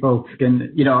shooting folks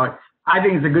can, I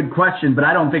think it's a good question, but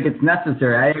I don't think it's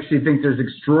necessary. I actually think there's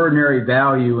extraordinary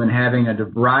value in having a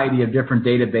variety of different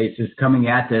databases coming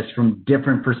at this from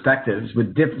different perspectives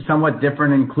with somewhat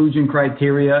different inclusion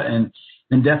criteria and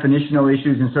definitional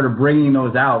issues, and sort of bringing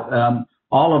those out.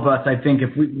 All of us, I think,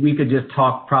 if we could just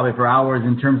talk probably for hours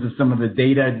in terms of some of the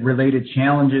data-related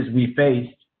challenges we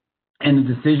faced and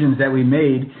the decisions that we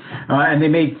made, and they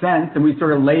made sense, and we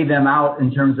sort of lay them out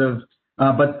in terms of,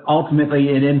 but ultimately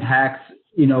it impacts,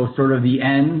 sort of the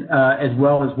end, as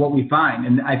well as what we find.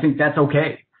 And I think that's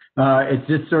okay. It's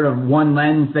just sort of one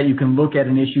lens that you can look at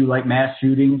an issue like mass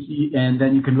shootings, and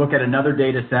then you can look at another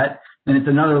data set, and it's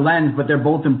another lens, but they're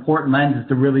both important lenses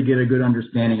to really get a good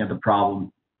understanding of the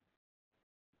problem.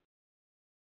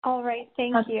 All right,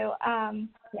 thank you.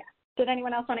 Did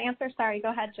anyone else want to answer? Sorry,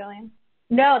 go ahead, Jillian.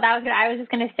 No, that was good. I was just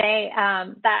going to say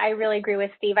that I really agree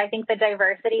with Steve. I think the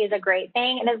diversity is a great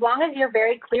thing. And as long as you're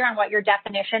very clear on what your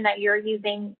definition that you're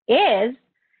using is,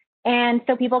 and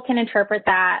so people can interpret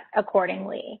that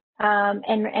accordingly,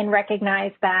 and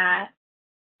recognize that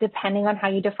depending on how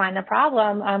you define the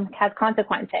problem has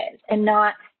consequences, and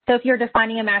not, so if you're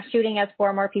defining a mass shooting as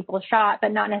 4 more people shot,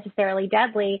 but not necessarily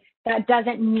deadly, that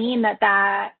doesn't mean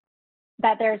that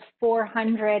there's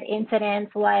 400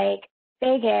 incidents like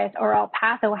Vegas or El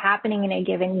Paso happening in a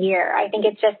given year. I think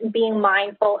it's just being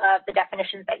mindful of the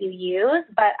definitions that you use,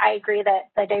 but I agree that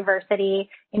the diversity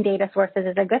in data sources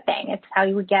is a good thing. It's how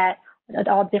you get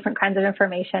all different kinds of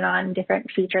information on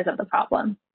different features of the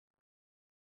problem.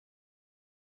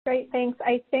 Great, thanks.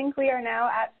 I think we are now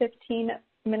at 15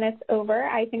 minutes over.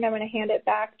 I think I'm going to hand it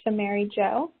back to Mary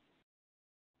Jo.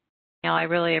 I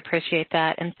really appreciate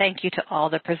that, and thank you to all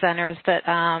the presenters that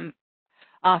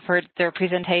offered their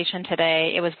presentation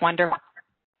today. It was wonderful.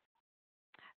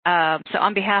 So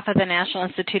on behalf of the National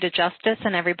Institute of Justice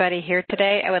and everybody here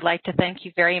today, I would like to thank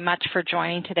you very much for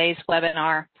joining today's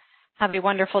webinar. Have a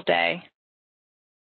wonderful day.